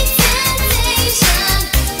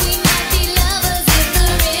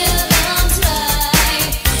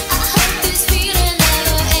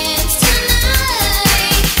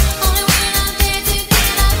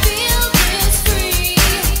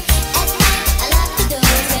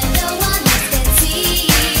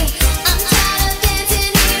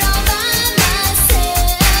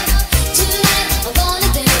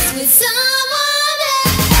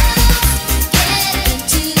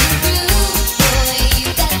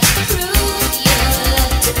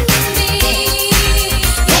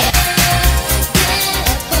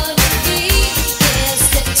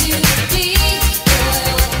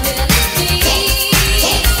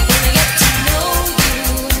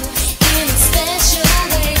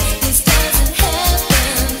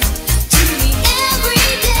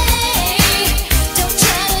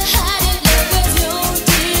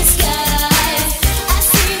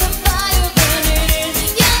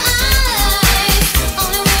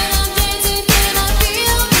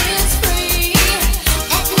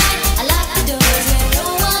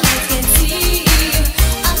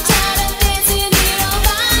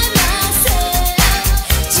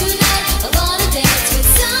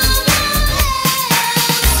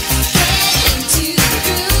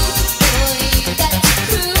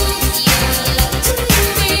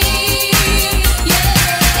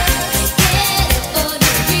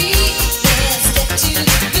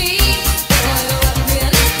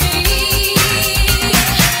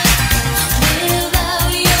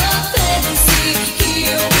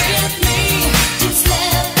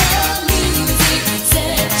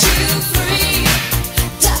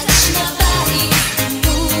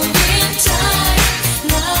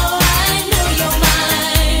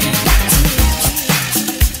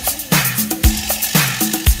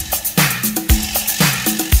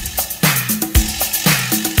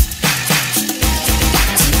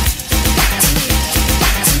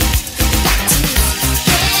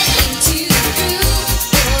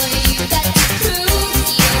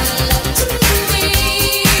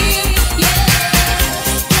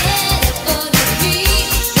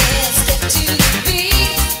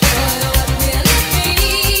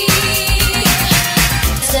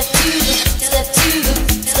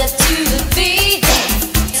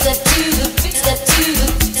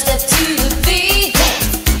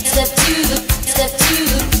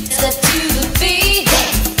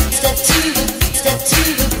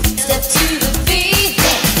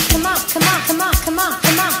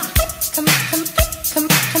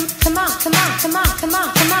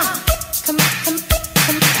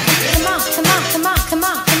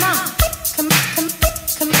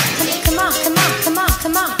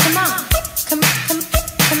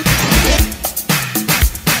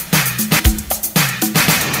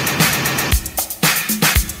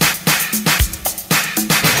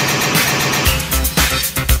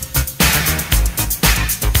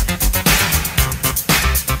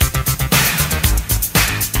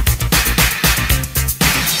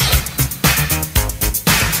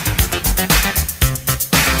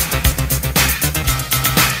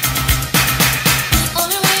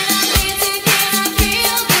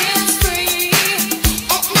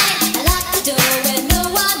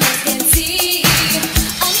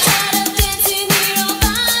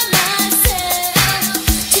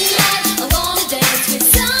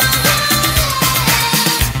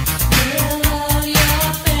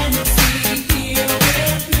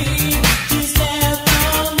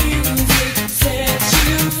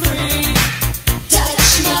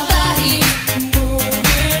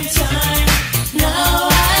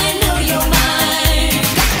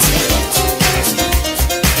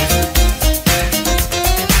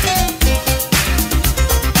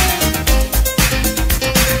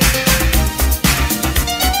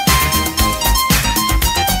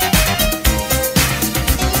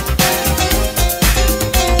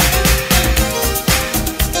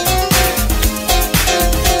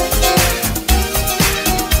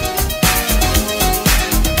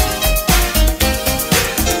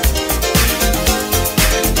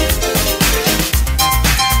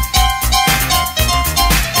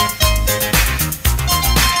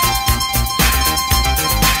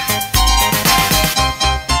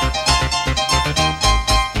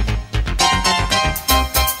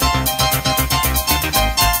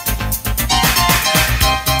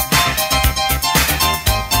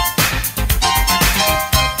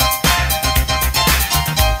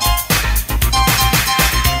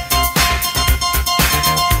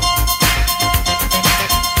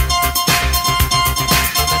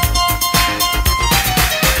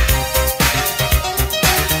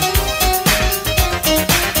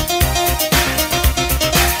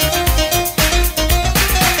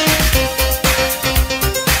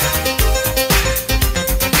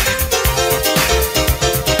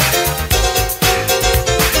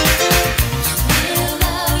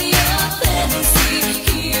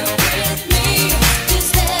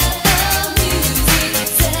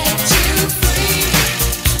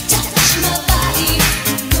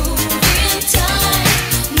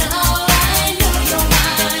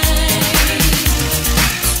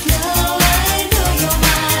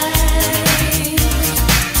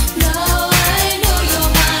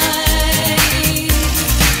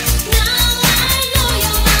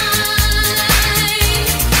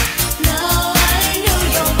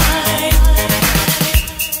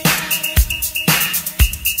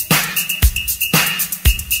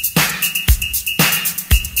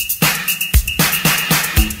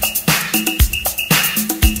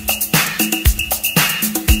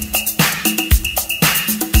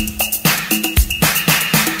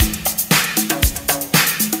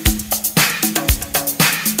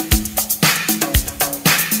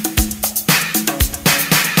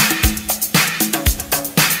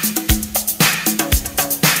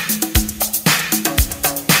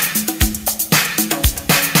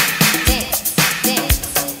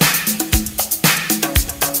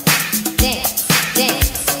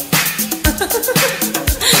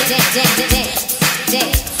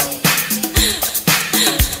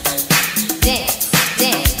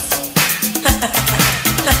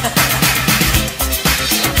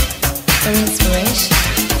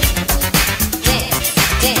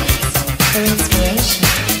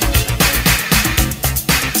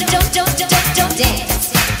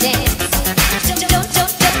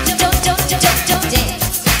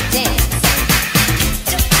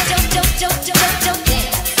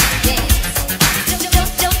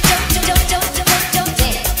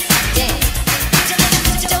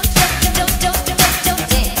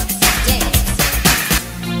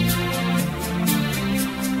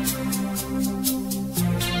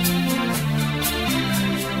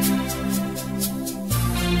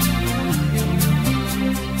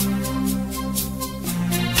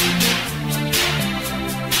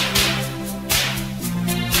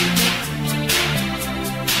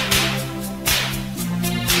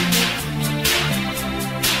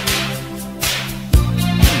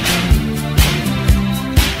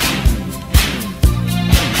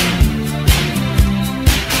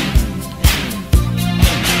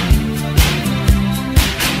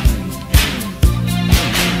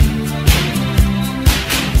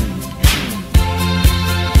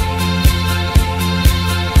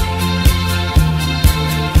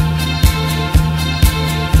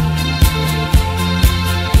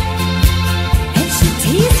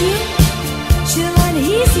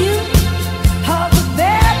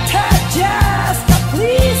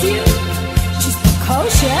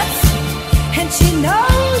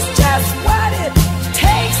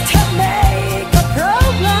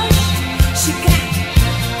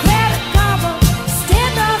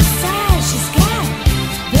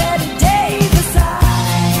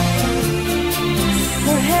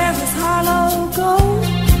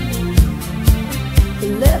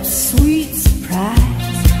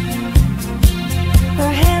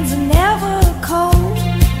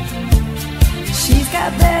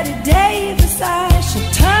Betty Davis eyes,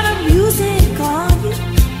 she'll turn her music on you.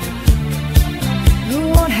 You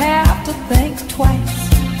won't have to think twice.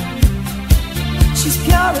 She's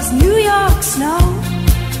pure as New York snow.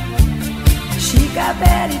 She got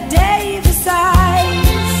Betty Davis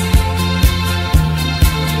eyes.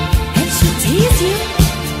 And she'll tease you,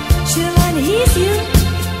 she'll unease you,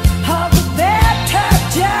 all the better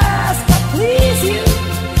just to please you.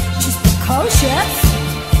 She's precocious,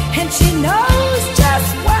 and she knows just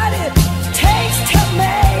what it takes to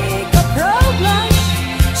make a pro blush.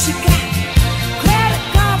 She got Greta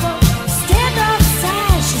Garbo, stand-up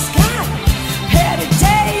size. She's got Betty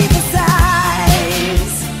Davis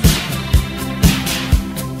eyes.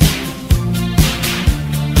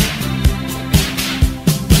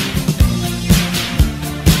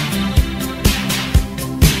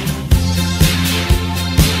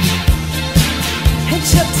 And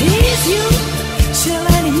she'll tease you, she'll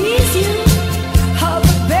unease you, all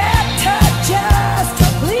the better just to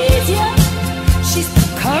please you. She's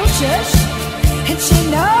precocious, and she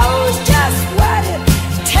knows just what it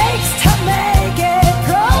takes to make it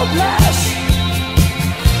pro blush.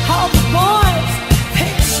 All the boys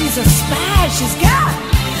think she's a spy. She's got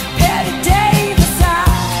Betty Davis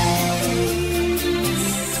eyes.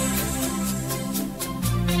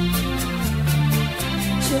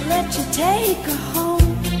 She'll let you take her home.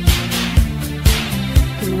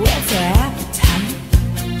 What's her appetite?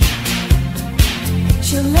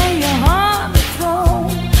 She'll lay you on the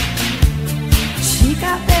throne. She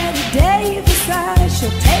got Betty Davis eyes.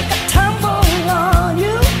 She'll take a tumble on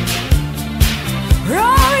you,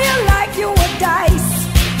 roll you like you were dice,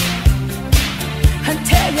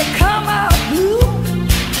 until you come out blue.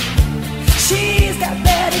 She's got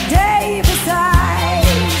Betty Davis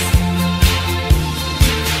eyes.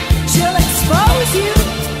 She'll expose you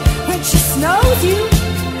when she snows you,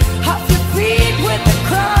 off your feet with the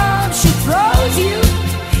crumbs she throws you.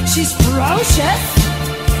 She's ferocious,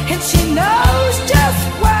 and she knows just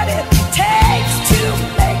what it takes to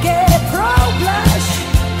make it pro blush.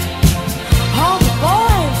 All the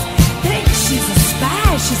boys think she's a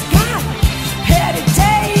spy. She's got Betty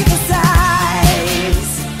Davis eyes.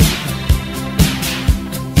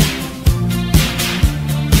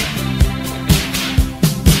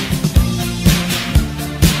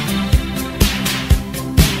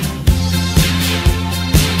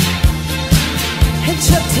 And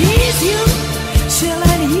she'll tease you, she'll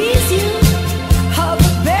unease you, all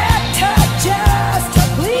the better just to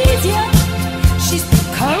please you. She's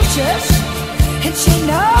precocious, and she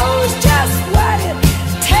knows just what it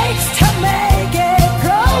takes to make it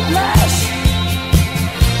pro blush.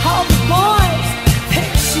 All the boys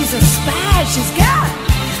think she's a spy. She's got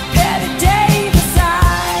Betty Davis eyes.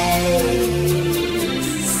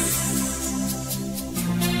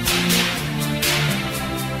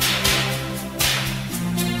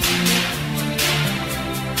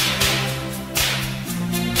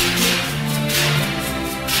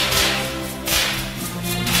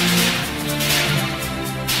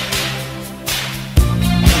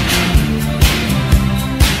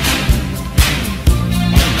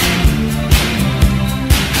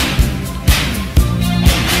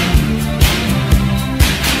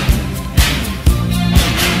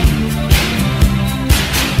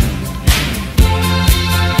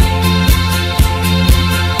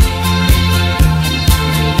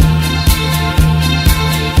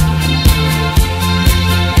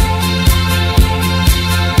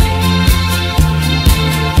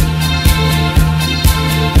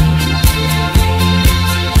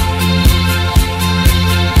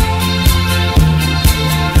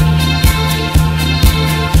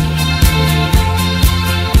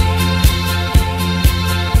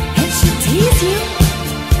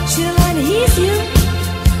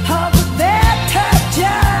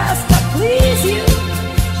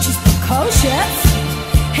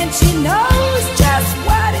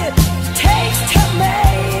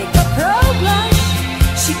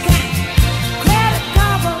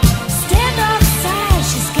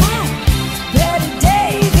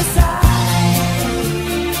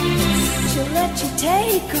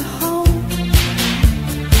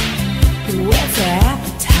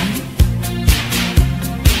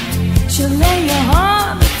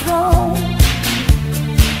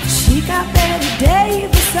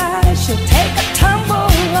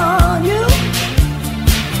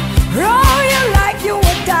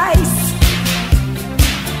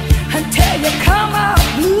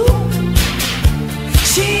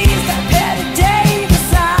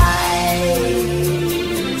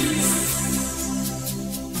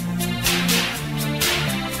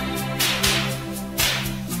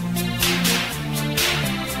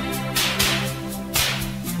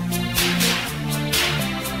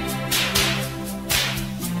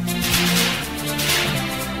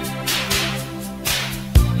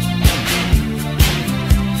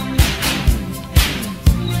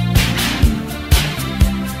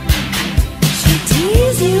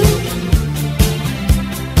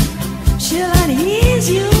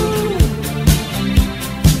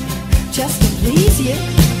 please you.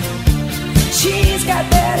 She's got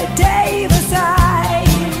Betty Davis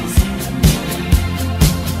eyes.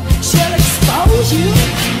 She'll expose you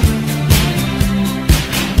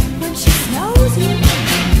when she snows you.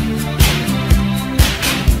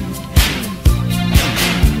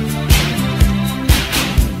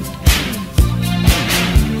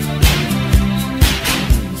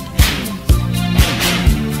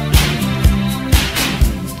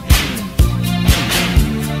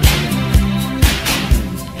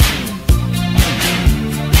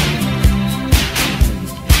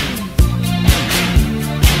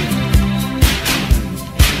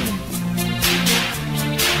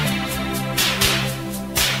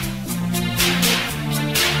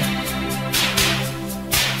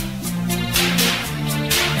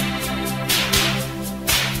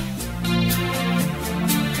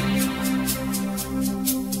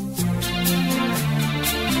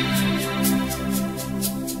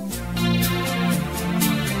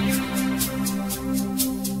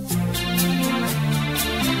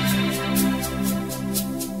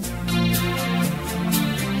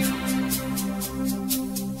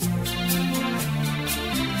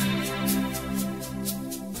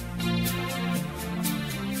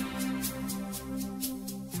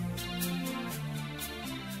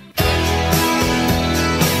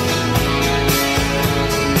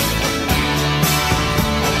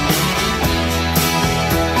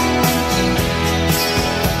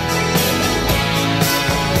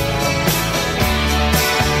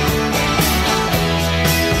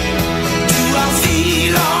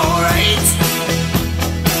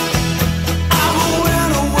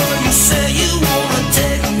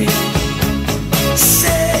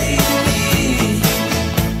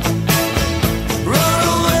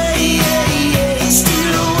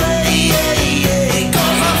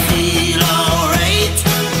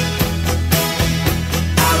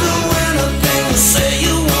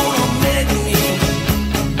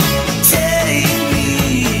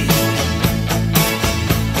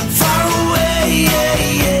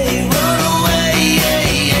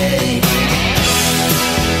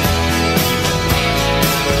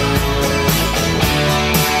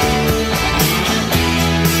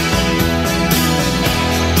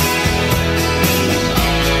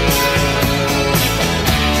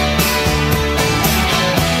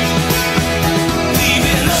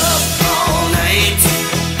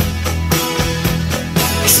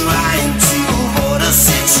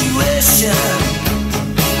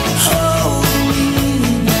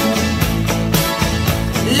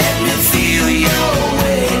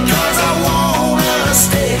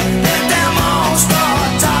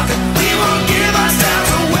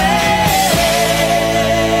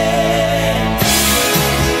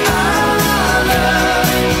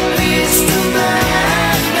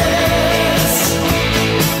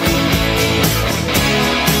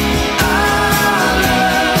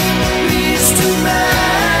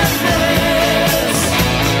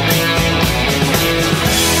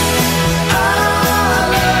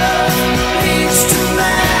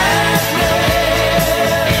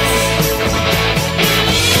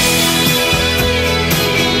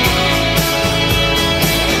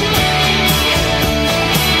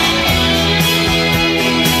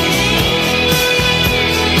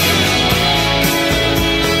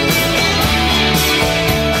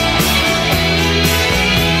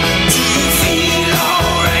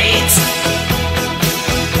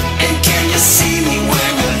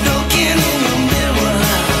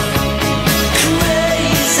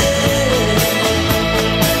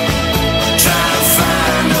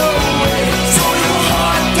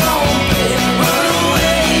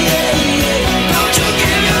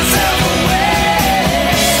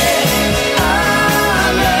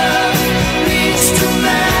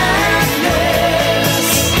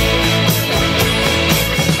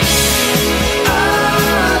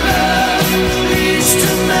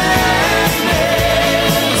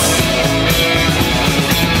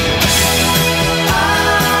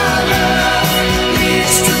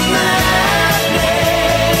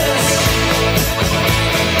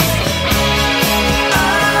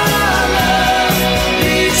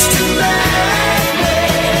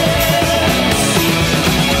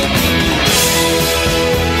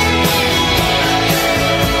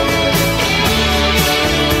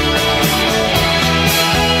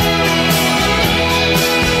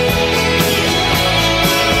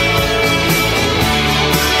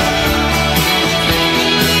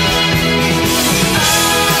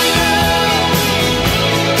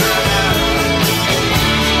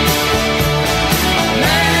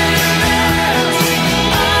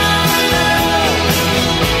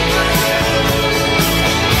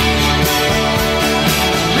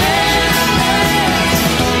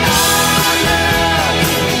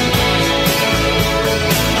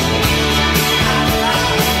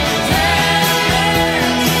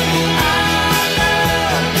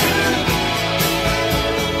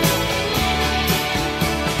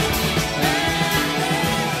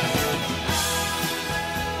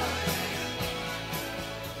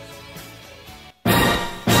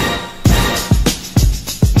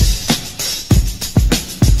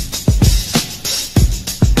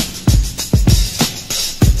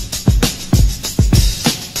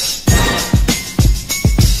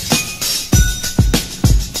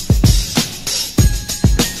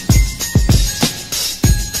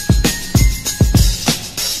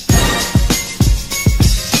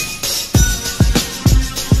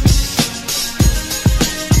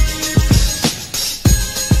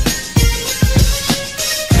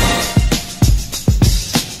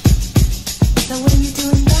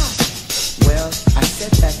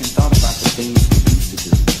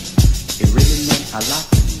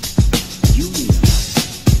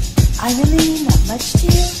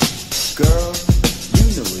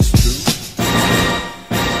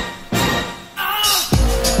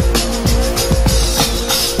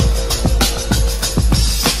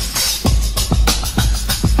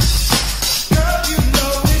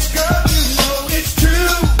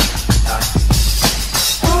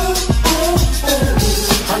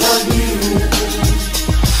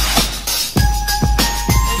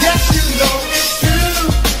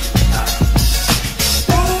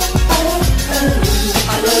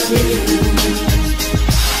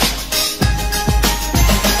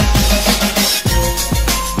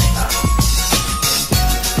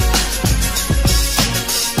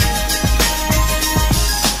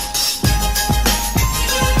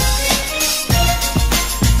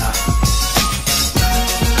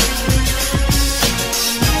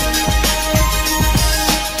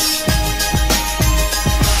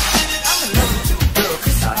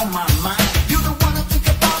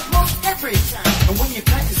 when you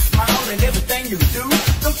crack your smile and everything you do.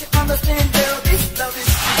 Don't you understand, girl, this love is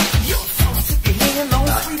true. You're so sick of hanging long,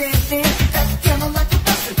 sweet and thin. That candle like a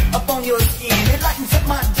lotion up on your skin. It lightens up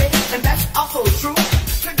my day, and that's also true.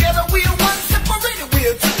 Together we are one, separated we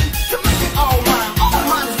are two. To make it all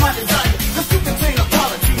mine is my desire. Cause you contain a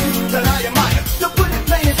quality that I admire. To put it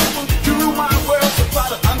plain and simple, you rule my world, so try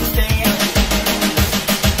to understand.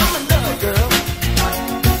 I'm in love, girl.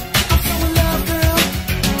 I'm so in love, girl.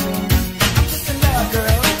 I'm just in love,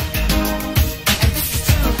 girl. And this is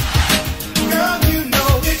true. Girl, you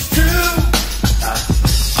know it's true.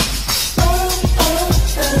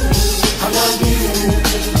 I love you.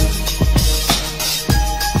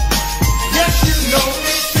 Yes, you know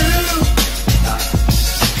it's true.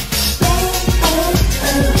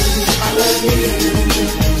 I love you.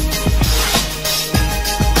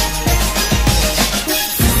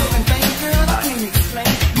 And thank girl, I can't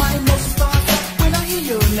explain. My emotions start up when I hear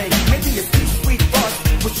your name. Maybe a sweet voice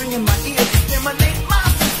was ringing my ears. Stimulate my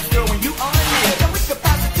senses, girl, when you are near. And with the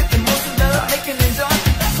positive emotion, love, making and joy.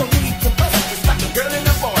 That's what we need to bust. It's like a girl and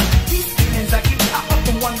a boy. These feelings I keep, I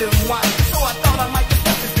often wonder why. So I thought I might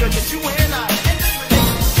discuss this girl, just you and I. And this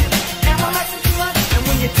relationship, am I messing too much? And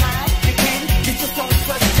when you're tired, you can, you just don't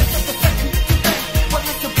trust. Just take a second to think what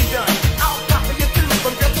needs to be done. I'll pop for you too,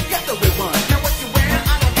 but girl, together we one. Now what you wearing,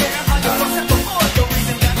 I don't care how you look. Before the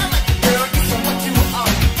reason that I like you, girl, you know what you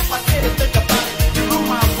are. If I said it, think about it, you rule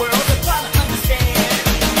my world.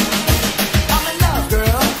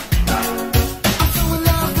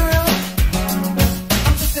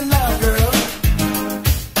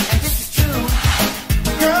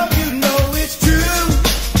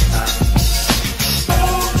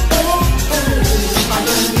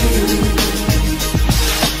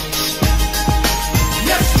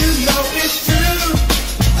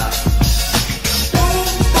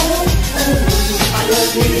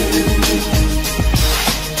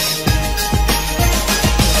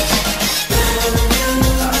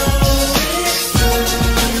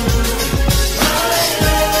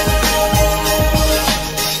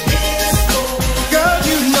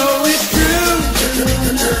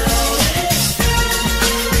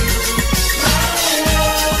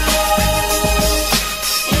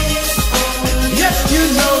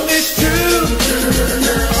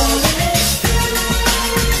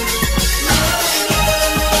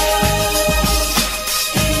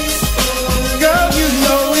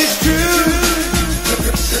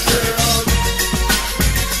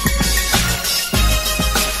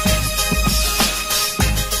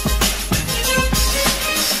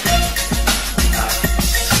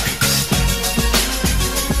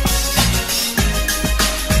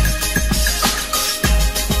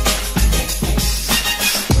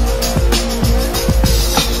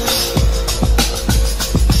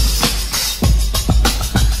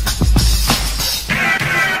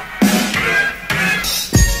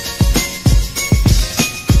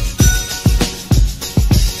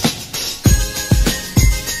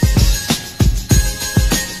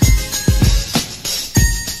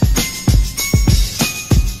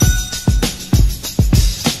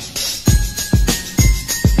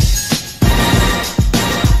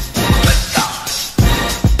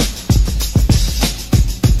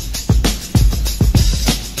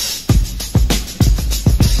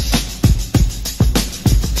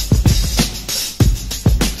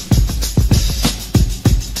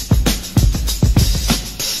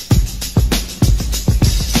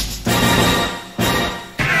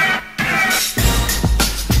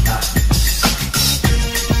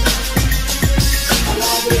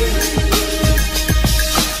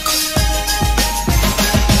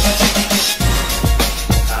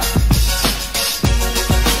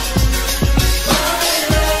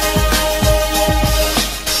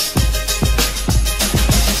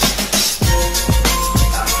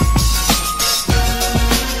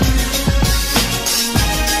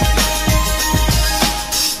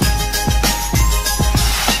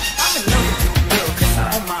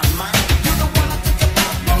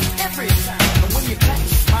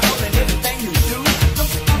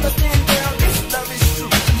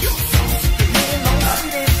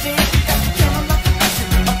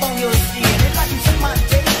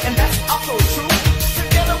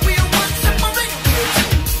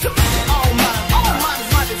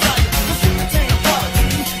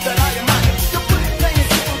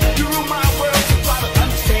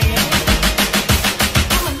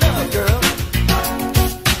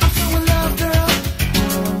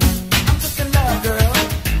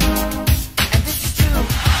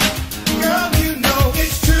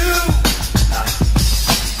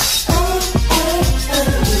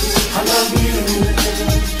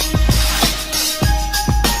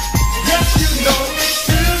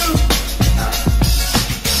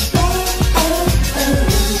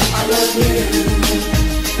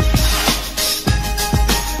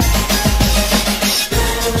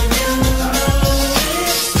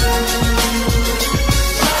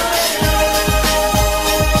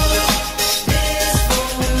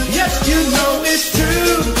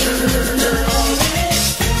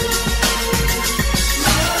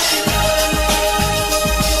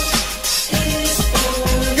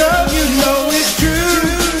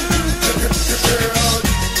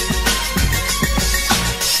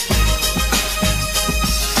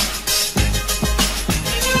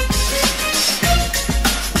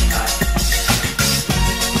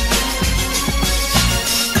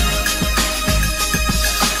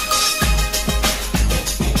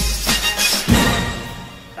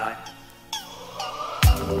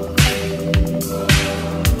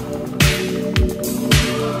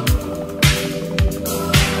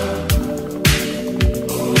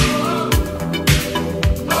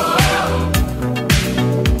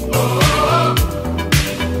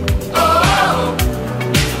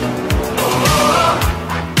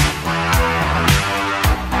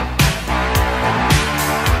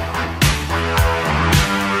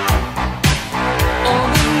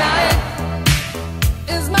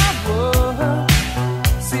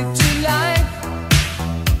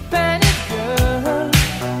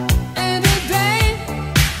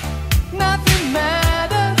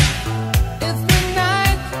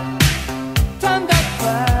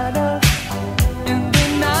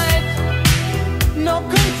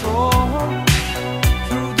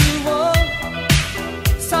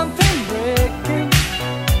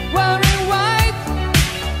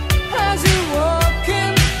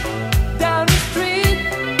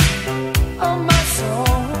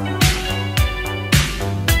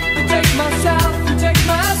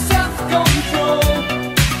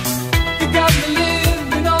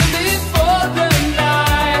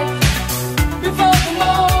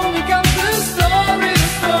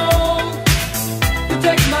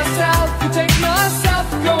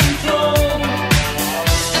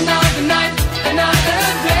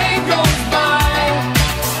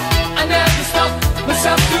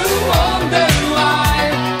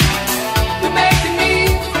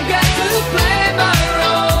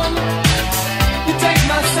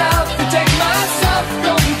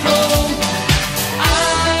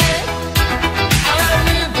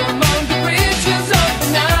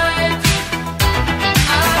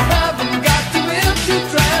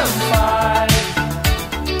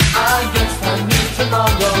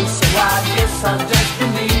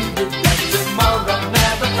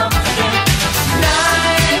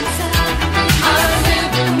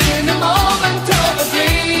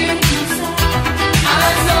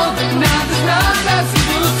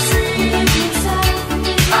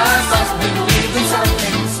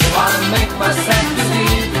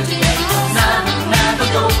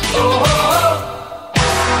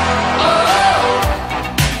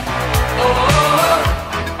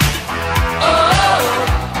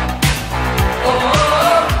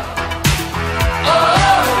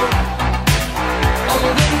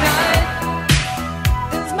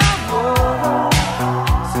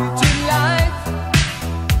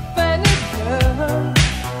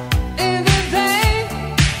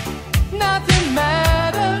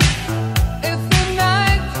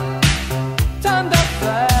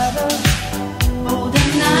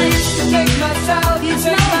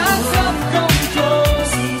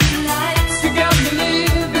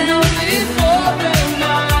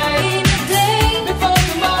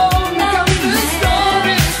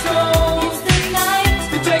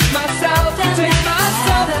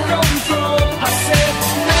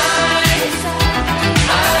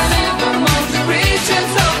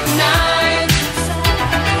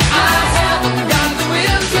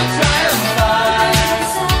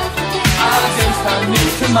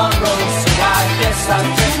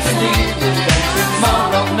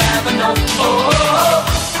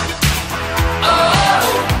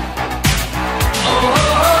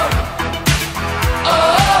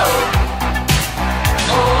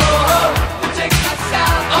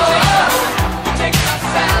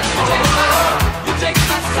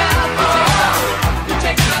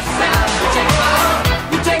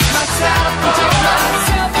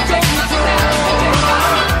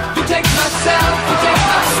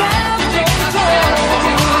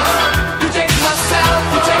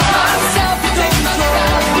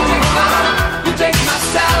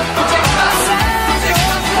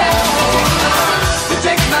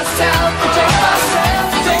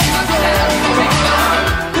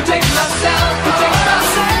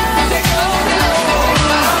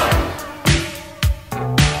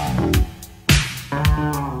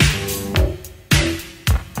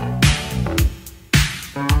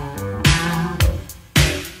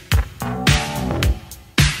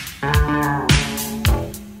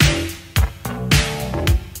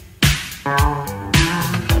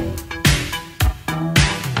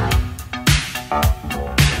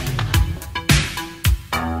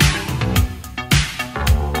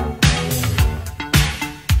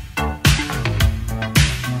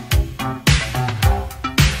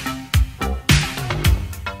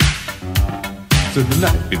 Said the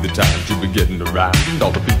night be the time to be getting around, and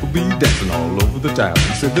all the people be dancing all over the town.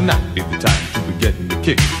 Said the night be the time to be getting the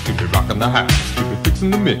kick, to be rocking the house, to be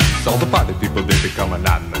fixing the mix. All the party people, they be coming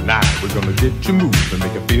out in the night. We're gonna get you moving and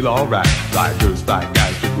make you feel alright. Like girls, like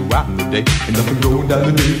guys, to go out in the day, and nothing going down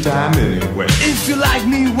the daytime anyway. If you like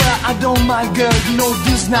me, well, I don't mind, girl. You know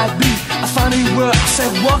this night beat. I find it where I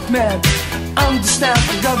said, walk, man. Understand,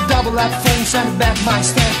 I got double that phone, send it back my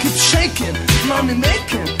stand. Keep shaking, money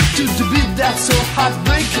making, to the beat that's so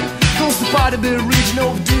heartbreaking. Goes the party be reaching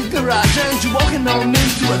over the garage, and you walking on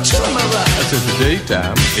into a chill mirage. I said the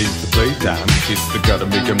daytime is the playtime, it's the gotta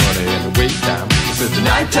make your money and the wait time. I said the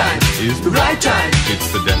nighttime is the right time, it's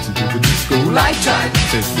the dancing to the disco light time. I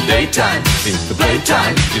said the daytime is the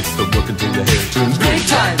playtime, it's the working till your hair turns gray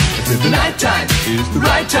time. I said the nighttime is the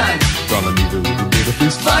right time, gonna need a little bit of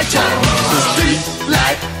fist fight time. So street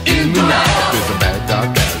light in the night, there's a bad dog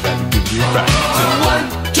guy that'll give you a fright. So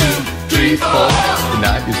 1, 2, 3, 4, the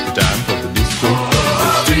night is the time